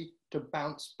capacity to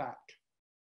bounce back.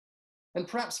 And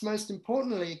perhaps most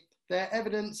importantly, they're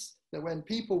evidence that when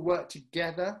people work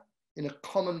together in a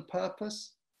common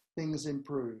purpose, things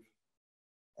improve.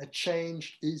 A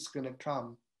change is going to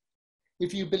come.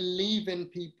 If you believe in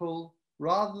people,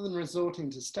 rather than resorting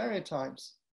to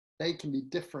stereotypes, they can be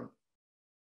different.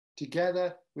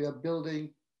 Together, we are building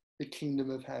the kingdom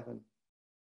of heaven.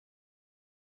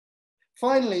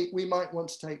 Finally, we might want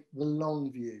to take the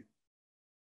long view.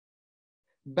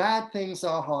 Bad things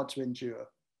are hard to endure,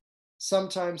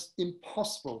 sometimes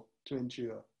impossible to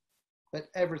endure, but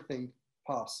everything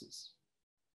passes.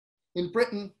 In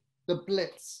Britain, the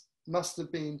Blitz must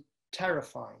have been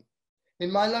terrifying.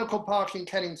 In my local park in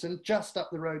Kennington, just up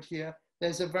the road here,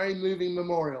 there's a very moving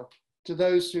memorial to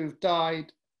those who have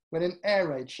died when an air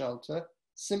raid shelter,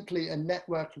 simply a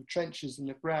network of trenches in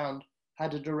the ground,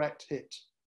 had a direct hit.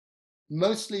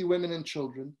 Mostly women and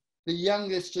children, the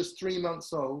youngest just 3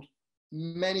 months old,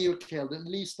 many were killed, at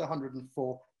least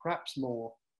 104, perhaps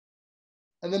more.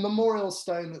 And the memorial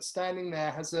stone that's standing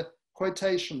there has a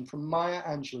quotation from Maya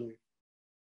Angelou.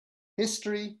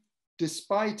 History,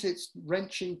 despite its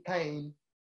wrenching pain,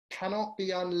 cannot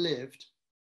be unlived,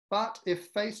 but if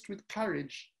faced with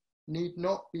courage, need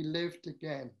not be lived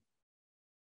again.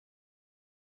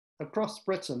 Across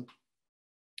Britain,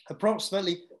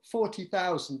 approximately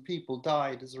 40,000 people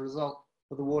died as a result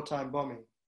of the wartime bombing.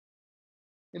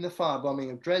 In the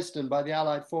firebombing of Dresden by the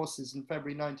Allied forces in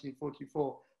February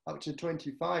 1944, up to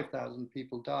 25,000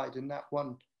 people died in that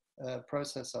one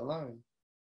process alone.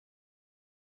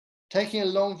 Taking a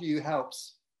long view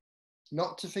helps,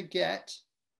 not to forget,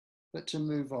 but to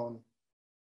move on.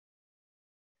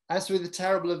 As with the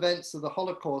terrible events of the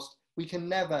Holocaust, we can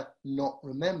never not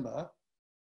remember.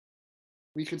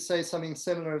 We could say something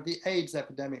similar of the AIDS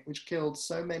epidemic, which killed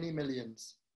so many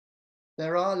millions.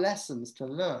 There are lessons to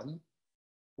learn,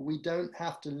 but we don't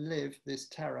have to live this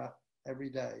terror every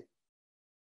day.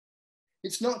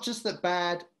 It's not just that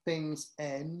bad things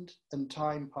end and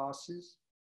time passes.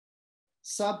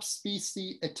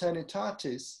 Subspecie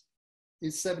aeternitatis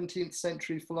is 17th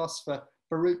century philosopher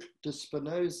Baruch de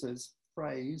Spinoza's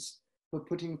phrase for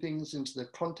putting things into the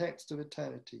context of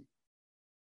eternity.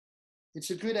 It's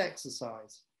a good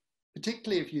exercise,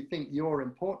 particularly if you think you're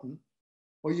important,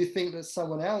 or you think that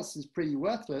someone else is pretty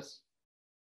worthless,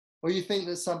 or you think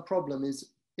that some problem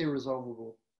is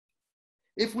irresolvable.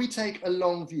 If we take a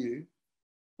long view,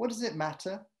 what does it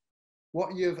matter?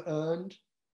 What you have earned,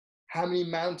 how many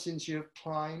mountains you have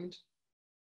climbed,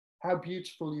 how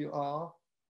beautiful you are.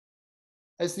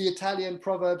 As the Italian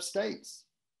proverb states,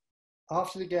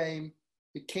 after the game,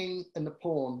 the king and the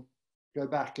pawn go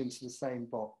back into the same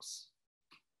box.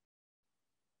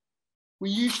 We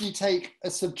usually take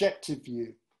a subjective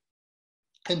view,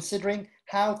 considering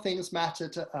how things matter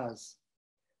to us.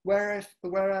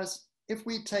 Whereas if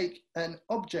we take an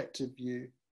objective view,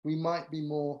 we might be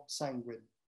more sanguine.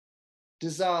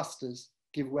 Disasters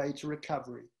give way to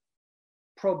recovery.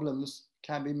 Problems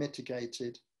can be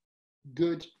mitigated.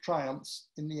 Good triumphs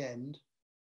in the end.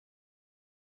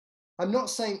 I'm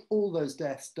not saying all those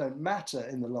deaths don't matter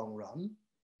in the long run.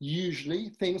 Usually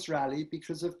things rally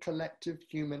because of collective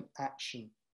human action.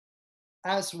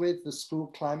 As with the school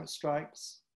climate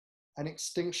strikes, an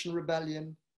Extinction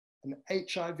Rebellion, an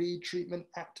HIV treatment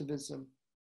activism,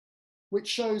 which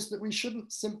shows that we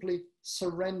shouldn't simply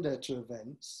surrender to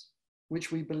events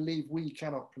which we believe we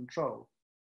cannot control.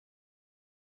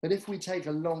 But if we take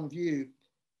a long view,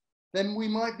 then we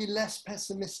might be less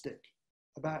pessimistic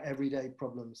about everyday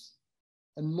problems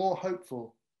and more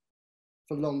hopeful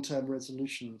for long-term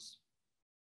resolutions.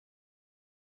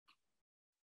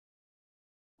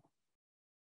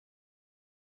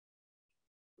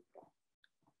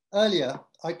 Earlier,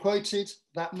 I quoted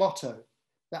that motto,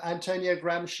 that Antonio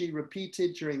Gramsci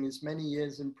repeated during his many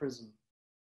years in prison.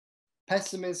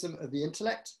 Pessimism of the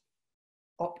intellect,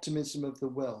 optimism of the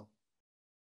will.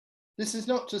 This is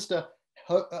not just a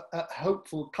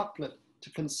hopeful couplet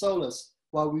to console us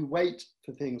while we wait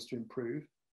for things to improve.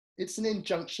 It's an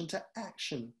injunction to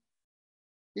action.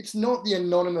 It's not the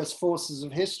anonymous forces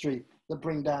of history that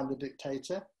bring down the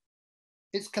dictator.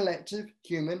 It's collective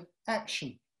human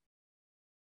action.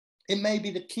 It may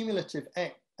be the cumulative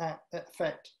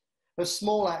effect of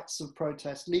small acts of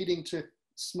protest leading to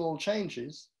small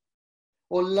changes,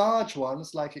 or large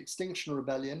ones like Extinction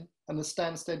Rebellion and the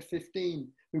Stansted 15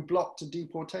 who blocked a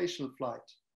deportation flight.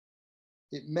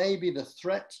 It may be the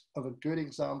threat of a good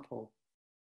example.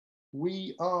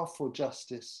 We are for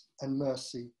justice and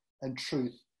mercy and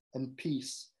truth and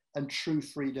peace and true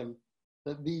freedom,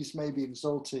 that these may be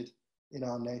exalted in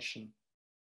our nation.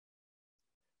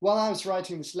 While I was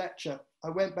writing this lecture, I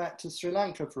went back to Sri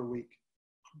Lanka for a week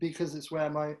because it's where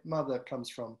my mother comes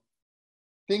from.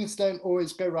 Things don't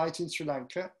always go right in Sri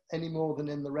Lanka any more than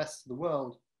in the rest of the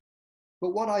world. But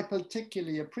what I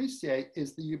particularly appreciate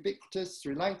is the ubiquitous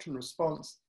Sri Lankan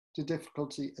response to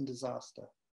difficulty and disaster.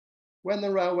 When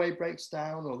the railway breaks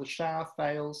down, or the shower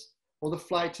fails, or the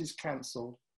flight is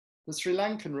cancelled, the Sri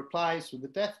Lankan replies with the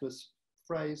deathless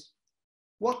phrase,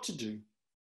 "What to do?"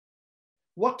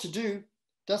 What to do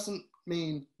doesn't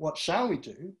mean what shall we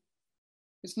do.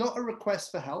 It's not a request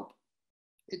for help.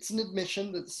 It's an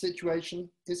admission that the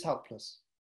situation is helpless.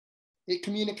 It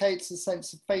communicates a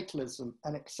sense of fatalism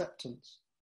and acceptance.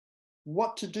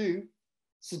 What to do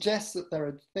suggests that there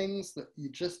are things that you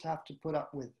just have to put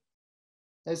up with.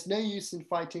 There's no use in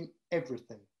fighting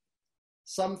everything.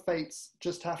 Some fates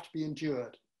just have to be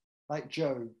endured, like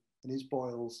Job and his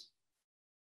boils.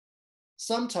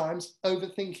 Sometimes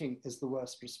overthinking is the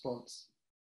worst response.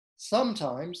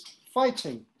 Sometimes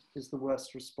fighting is the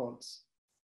worst response.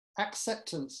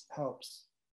 Acceptance helps.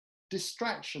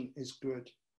 Distraction is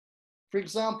good. For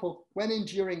example, when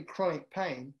enduring chronic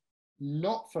pain,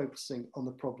 not focusing on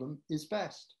the problem is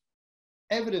best.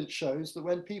 Evidence shows that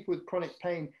when people with chronic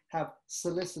pain have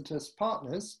solicitous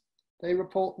partners, they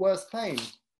report worse pain.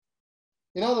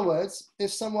 In other words,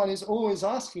 if someone is always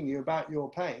asking you about your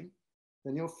pain,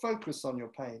 then you'll focus on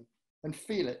your pain and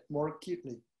feel it more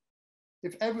acutely.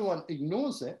 If everyone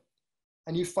ignores it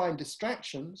and you find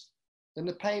distractions, then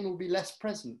the pain will be less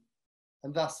present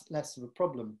and thus less of a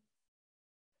problem.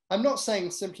 I'm not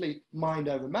saying simply mind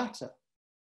over matter.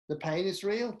 The pain is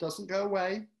real, doesn't go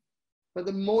away, but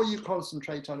the more you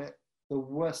concentrate on it, the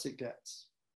worse it gets.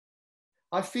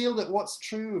 I feel that what's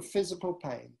true of physical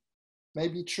pain may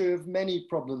be true of many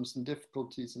problems and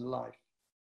difficulties in life.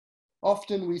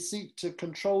 Often we seek to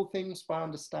control things by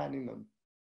understanding them.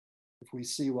 If we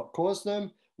see what caused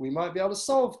them, we might be able to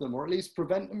solve them or at least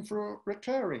prevent them from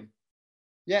recurring.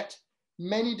 Yet,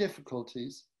 many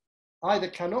difficulties either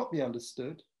cannot be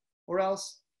understood or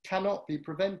else cannot be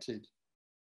prevented.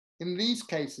 In these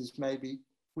cases, maybe,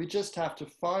 we just have to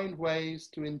find ways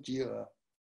to endure.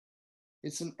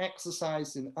 It's an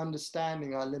exercise in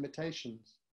understanding our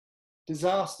limitations.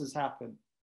 Disasters happen.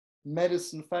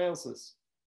 Medicine fails us.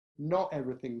 Not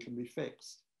everything can be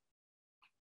fixed.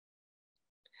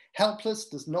 Helpless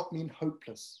does not mean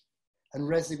hopeless, and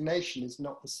resignation is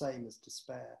not the same as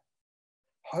despair.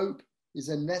 Hope is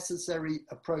a necessary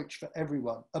approach for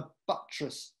everyone, a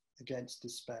buttress against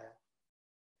despair.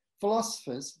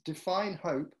 Philosophers define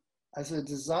hope as a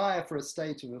desire for a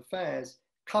state of affairs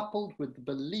coupled with the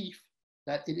belief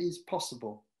that it is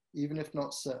possible, even if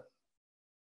not certain.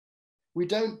 We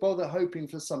don't bother hoping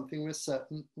for something we're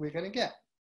certain we're going to get,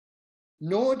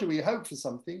 nor do we hope for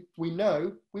something we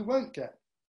know we won't get.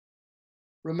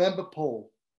 Remember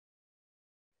Paul.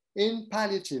 In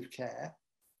palliative care,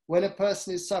 when a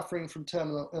person is suffering from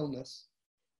terminal illness,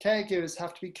 caregivers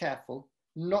have to be careful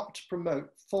not to promote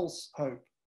false hope,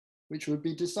 which would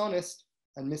be dishonest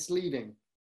and misleading,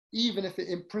 even if it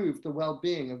improved the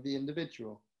well-being of the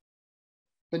individual.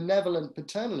 Benevolent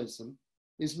paternalism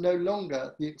is no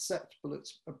longer the acceptable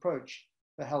approach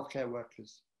for healthcare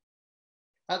workers.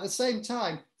 At the same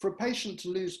time, for a patient to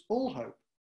lose all hope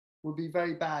would be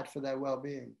very bad for their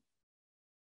well-being.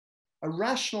 A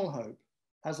rational hope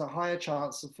has a higher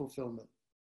chance of fulfillment.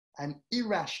 An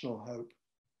irrational hope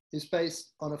is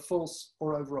based on a false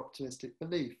or over-optimistic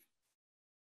belief.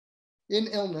 In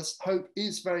illness, hope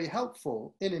is very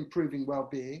helpful in improving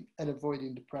well-being and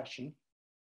avoiding depression.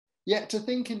 Yet to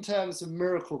think in terms of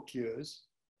miracle cures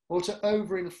or to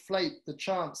overinflate the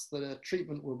chance that a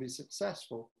treatment will be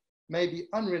successful may be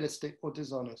unrealistic or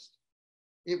dishonest.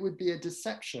 It would be a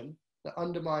deception that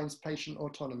undermines patient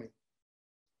autonomy.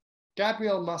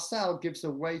 Gabriel Marcel gives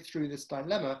a way through this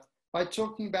dilemma by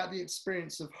talking about the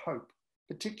experience of hope,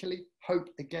 particularly hope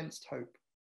against hope.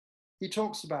 He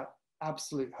talks about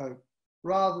absolute hope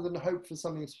rather than hope for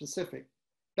something specific,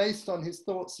 based on his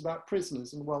thoughts about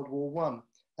prisoners in World War I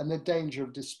and the danger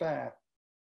of despair.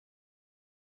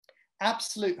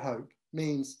 Absolute hope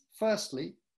means,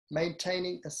 firstly,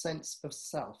 maintaining a sense of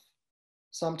self,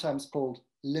 sometimes called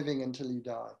living until you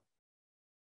die.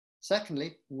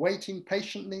 Secondly, waiting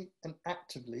patiently and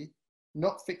actively,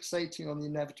 not fixating on the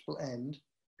inevitable end,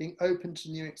 being open to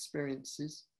new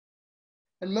experiences.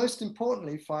 And most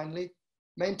importantly, finally,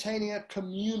 maintaining a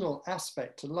communal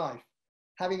aspect to life,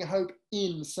 having a hope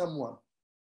in someone.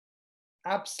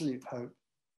 Absolute hope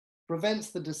prevents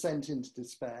the descent into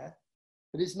despair,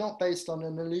 but is not based on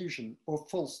an illusion or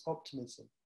false optimism.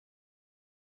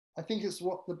 I think it's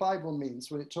what the Bible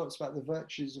means when it talks about the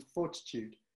virtues of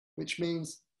fortitude, which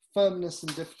means firmness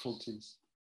in difficulties.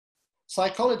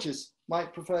 Psychologists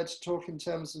might prefer to talk in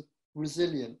terms of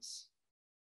resilience.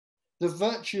 The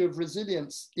virtue of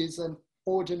resilience is an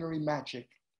ordinary magic,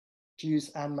 to use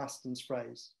Anne Maston's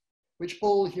phrase, which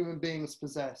all human beings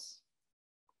possess.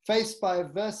 Faced by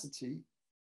adversity,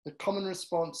 the common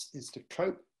response is to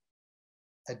cope,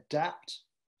 adapt,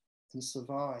 and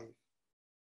survive.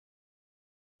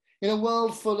 In a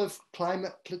world full of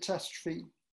climate catastrophe,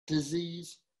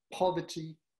 disease,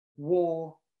 poverty,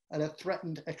 war, and a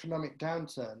threatened economic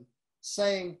downturn,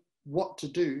 saying what to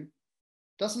do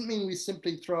doesn't mean we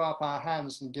simply throw up our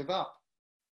hands and give up.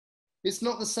 It's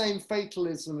not the same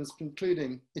fatalism as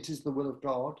concluding it is the will of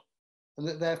God and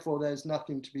that therefore there's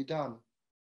nothing to be done.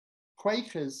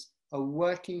 Quakers are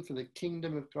working for the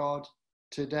kingdom of God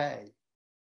today.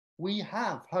 We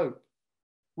have hope.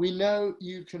 We know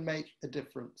you can make a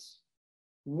difference.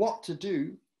 What to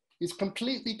do is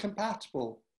completely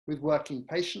compatible with working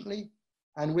patiently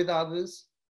and with others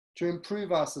to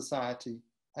improve our society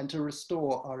and to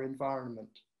restore our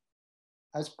environment.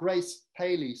 As Grace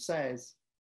Paley says,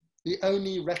 the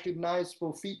only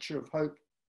recognizable feature of hope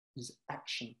is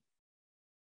action.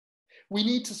 We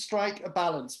need to strike a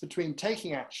balance between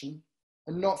taking action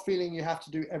and not feeling you have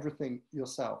to do everything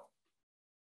yourself.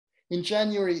 In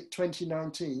January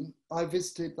 2019, I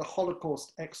visited the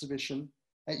Holocaust exhibition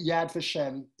at Yad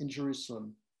Vashem in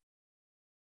Jerusalem.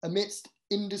 Amidst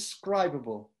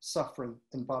indescribable suffering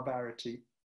and barbarity,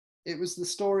 it was the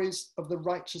stories of the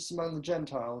righteous among the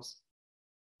Gentiles,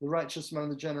 the righteous among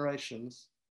the generations,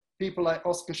 people like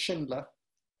Oskar Schindler,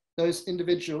 those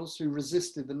individuals who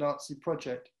resisted the Nazi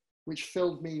project, which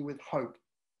filled me with hope,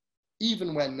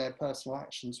 even when their personal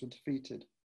actions were defeated.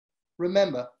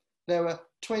 Remember, there were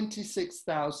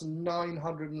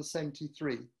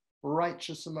 26,973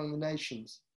 righteous among the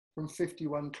nations from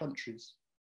 51 countries.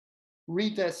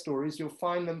 Read their stories, you'll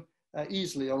find them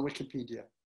easily on Wikipedia.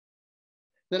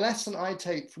 The lesson I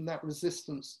take from that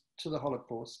resistance to the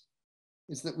Holocaust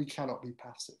is that we cannot be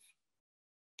passive.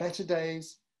 Better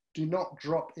days do not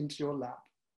drop into your lap.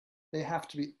 They have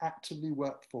to be actively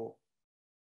worked for.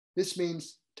 This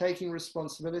means taking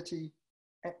responsibility,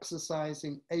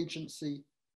 exercising agency,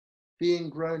 being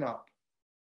grown up,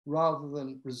 rather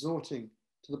than resorting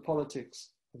to the politics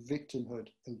of victimhood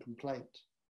and complaint.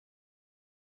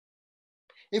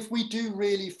 If we do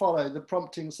really follow the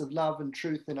promptings of love and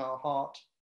truth in our heart,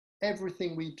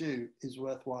 everything we do is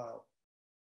worthwhile.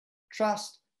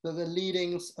 Trust that the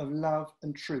leadings of love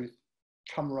and truth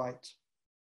come right.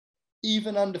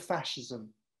 Even under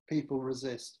fascism, people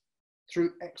resist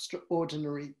through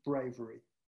extraordinary bravery.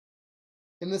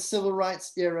 In the civil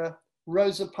rights era,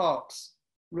 Rosa Parks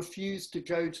refused to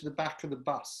go to the back of the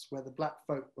bus where the black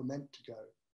folk were meant to go.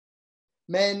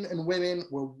 Men and women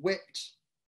were whipped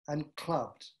and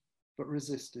clubbed, but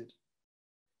resisted.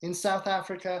 In South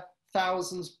Africa,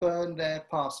 thousands burned their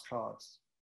pass cards.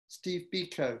 Steve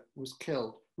Biko was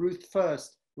killed. Ruth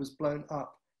First was blown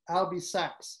up. Albie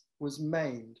Sachs was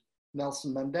maimed.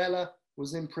 Nelson Mandela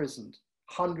was imprisoned.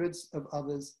 Hundreds of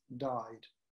others died.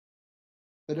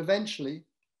 But eventually,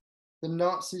 the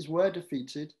Nazis were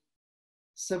defeated.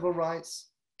 Civil rights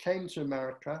came to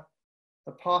America.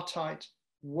 Apartheid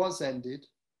was ended.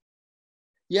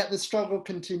 Yet the struggle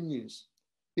continues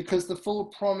because the full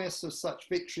promise of such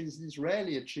victories is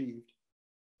rarely achieved,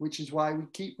 which is why we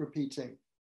keep repeating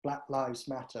Black Lives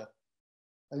Matter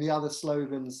and the other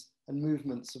slogans and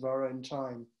movements of our own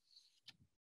time.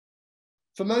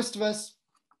 For most of us,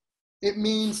 it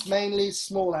means mainly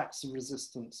small acts of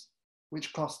resistance,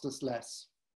 which cost us less.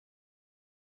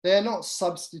 They are not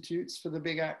substitutes for the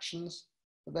big actions,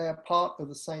 but they are part of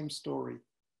the same story.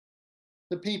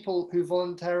 The people who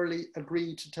voluntarily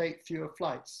agree to take fewer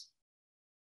flights,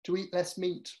 to eat less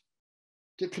meat,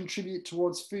 to contribute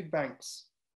towards food banks,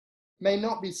 may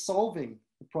not be solving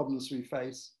the problems we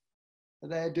face, but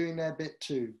they're doing their bit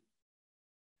too.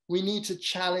 We need to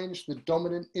challenge the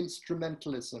dominant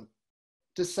instrumentalism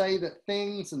to say that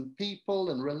things and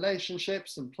people and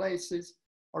relationships and places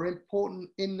are important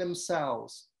in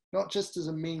themselves, not just as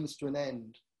a means to an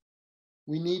end.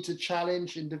 We need to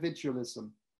challenge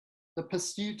individualism, the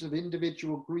pursuit of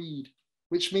individual greed,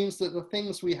 which means that the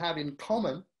things we have in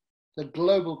common, the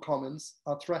global commons,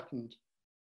 are threatened.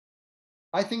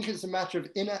 I think it's a matter of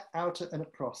inner, outer, and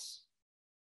across.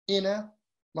 Inner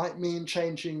might mean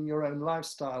changing your own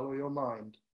lifestyle or your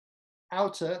mind.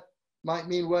 Outer might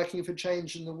mean working for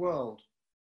change in the world.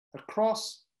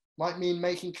 Across might mean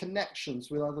making connections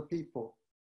with other people,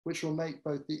 which will make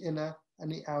both the inner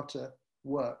and the outer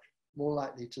work more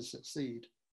likely to succeed.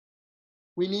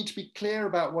 We need to be clear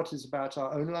about what is about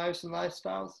our own lives and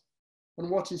lifestyles and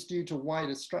what is due to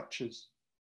wider structures.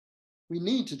 We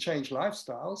need to change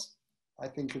lifestyles. I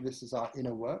think of this as our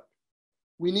inner work.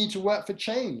 We need to work for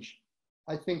change.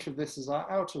 I think of this as our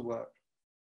outer work.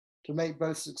 To make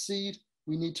both succeed,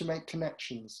 we need to make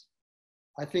connections.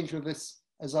 I think of this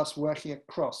as us working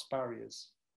across barriers.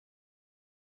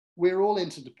 We're all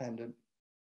interdependent.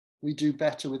 We do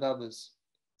better with others,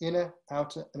 inner,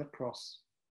 outer, and across.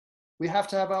 We have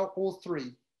to have all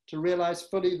three to realize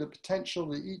fully the potential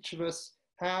that each of us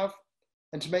have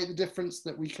and to make the difference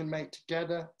that we can make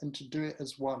together and to do it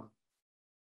as one.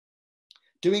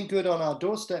 Doing good on our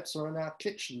doorsteps or in our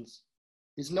kitchens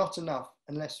is not enough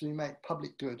unless we make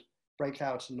public good break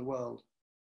out in the world.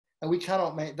 And we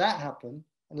cannot make that happen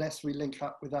unless we link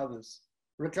up with others,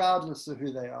 regardless of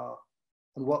who they are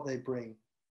and what they bring.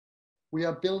 We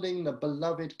are building the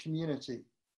beloved community,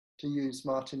 to use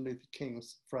Martin Luther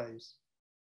King's phrase.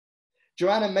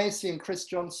 Joanna Macy and Chris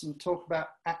Johnson talk about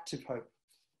active hope,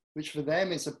 which for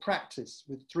them is a practice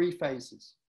with 3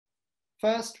 phases.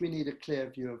 First, we need a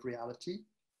clear view of reality.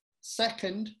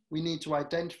 Second, we need to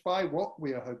identify what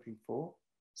we are hoping for,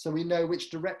 so we know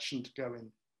which direction to go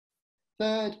in.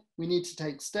 Third, we need to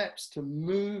take steps to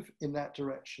move in that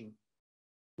direction,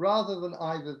 rather than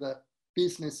either the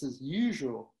business as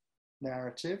usual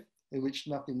narrative, in which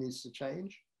nothing needs to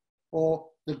change, or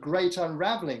the great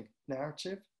unraveling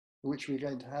narrative, in which we're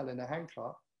going to hell in a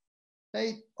handcart.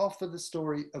 They offer the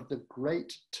story of the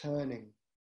great turning,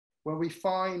 where we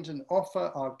find and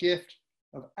offer our gift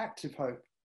of active hope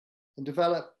and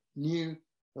develop new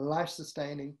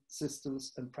life-sustaining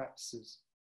systems and practices.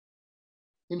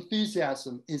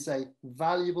 Enthusiasm is a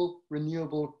valuable,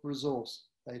 renewable resource,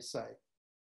 they say.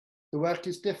 The work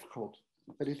is difficult,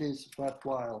 but it is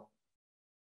worthwhile.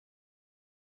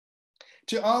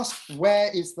 To ask where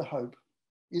is the hope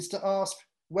is to ask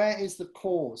where is the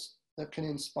cause that can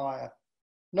inspire,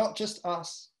 not just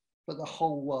us, but the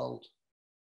whole world.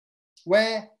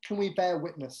 Where can we bear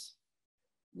witness?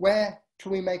 Where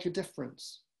can we make a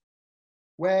difference?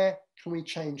 Where can we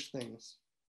change things?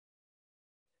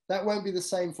 That won't be the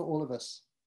same for all of us,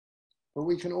 but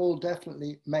we can all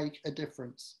definitely make a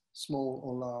difference, small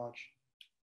or large.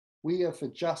 We are for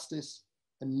justice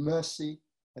and mercy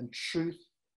and truth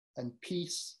and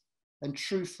peace and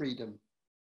true freedom,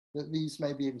 that these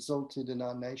may be exalted in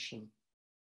our nation.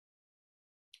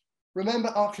 Remember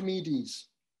Archimedes,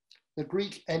 the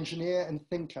Greek engineer and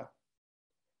thinker,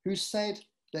 who said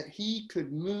that he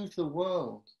could move the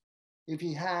world if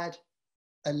he had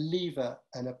a lever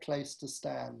and a place to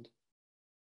stand.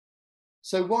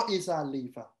 So what is our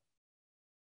lever?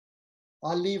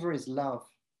 Our lever is love.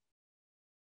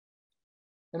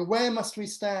 And where must we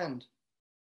stand?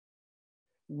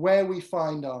 Where we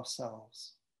find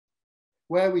ourselves,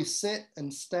 where we sit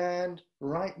and stand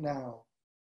right now,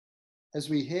 as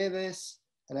we hear this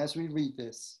and as we read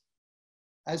this,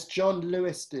 as John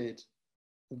Lewis did,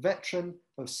 a veteran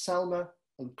of Selma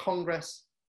and Congress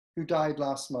who died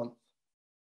last month.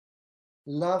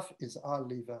 Love is our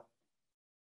lever.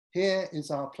 Here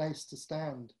is our place to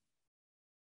stand.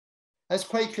 As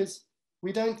Quakers,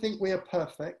 we don't think we are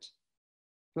perfect,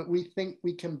 but we think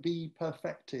we can be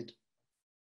perfected.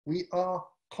 We are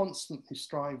constantly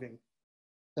striving,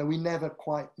 though we never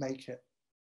quite make it.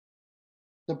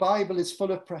 The Bible is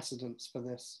full of precedents for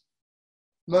this.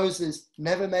 Moses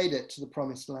never made it to the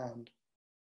promised land.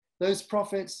 Those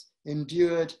prophets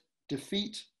endured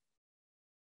defeat,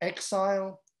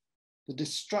 exile, the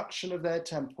destruction of their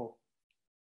temple.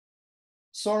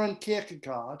 Soren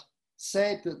Kierkegaard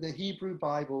said that the Hebrew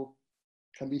Bible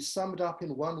can be summed up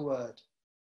in one word: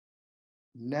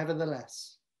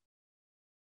 nevertheless.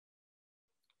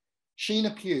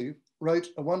 Sheena Pugh wrote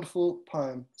a wonderful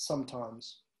poem,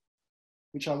 Sometimes,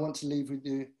 which I want to leave with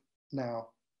you now.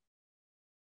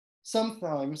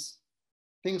 Sometimes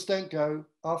things don't go,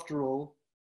 after all,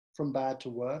 from bad to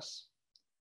worse.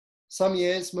 Some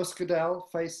years muscadel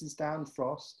faces down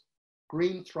frost,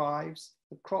 green thrives,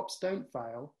 the crops don't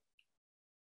fail.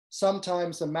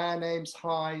 Sometimes a man aims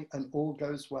high and all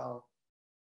goes well.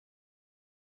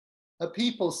 A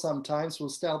people sometimes will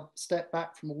step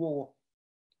back from war,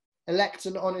 elect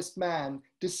an honest man,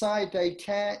 decide they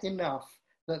care enough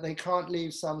that they can't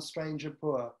leave some stranger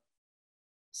poor.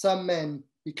 Some men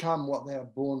become what they are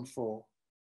born for.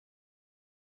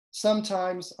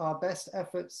 Sometimes our best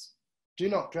efforts do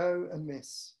not go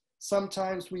amiss.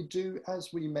 Sometimes we do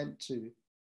as we meant to.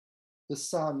 The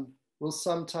sun will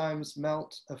sometimes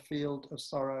melt a field of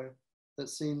sorrow that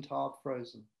seemed half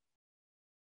frozen.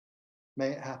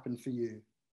 May it happen for you.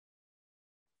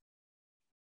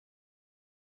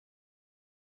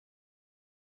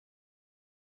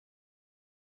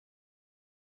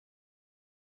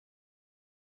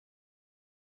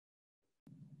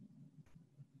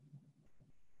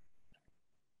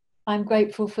 I'm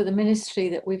grateful for the ministry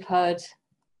that we've heard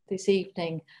this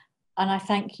evening, and I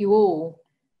thank you all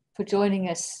for joining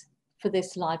us for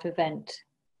this live event.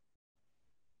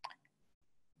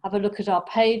 Have a look at our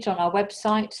page on our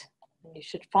website, and you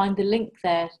should find the link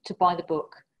there to buy the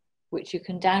book, which you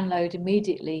can download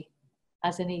immediately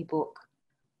as an ebook.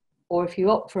 Or if you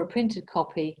opt for a printed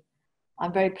copy,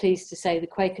 I'm very pleased to say the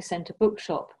Quaker Centre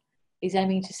Bookshop is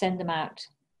aiming to send them out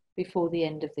before the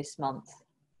end of this month.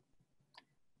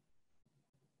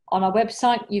 On our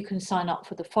website, you can sign up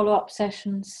for the follow-up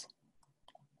sessions,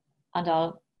 and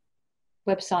our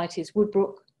website is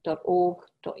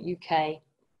woodbrook.org.uk,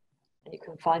 and you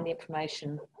can find the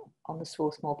information on the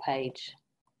Swarthmore page.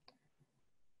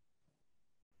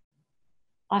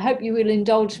 I hope you will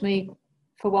indulge me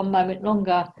for one moment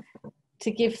longer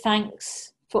to give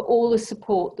thanks for all the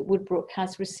support that Woodbrook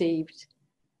has received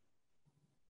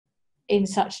in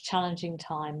such challenging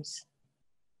times.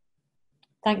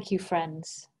 Thank you,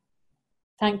 friends.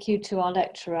 Thank you to our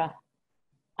lecturer,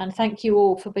 and thank you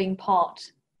all for being part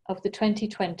of the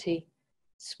 2020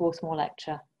 Swarthmore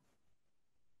Lecture.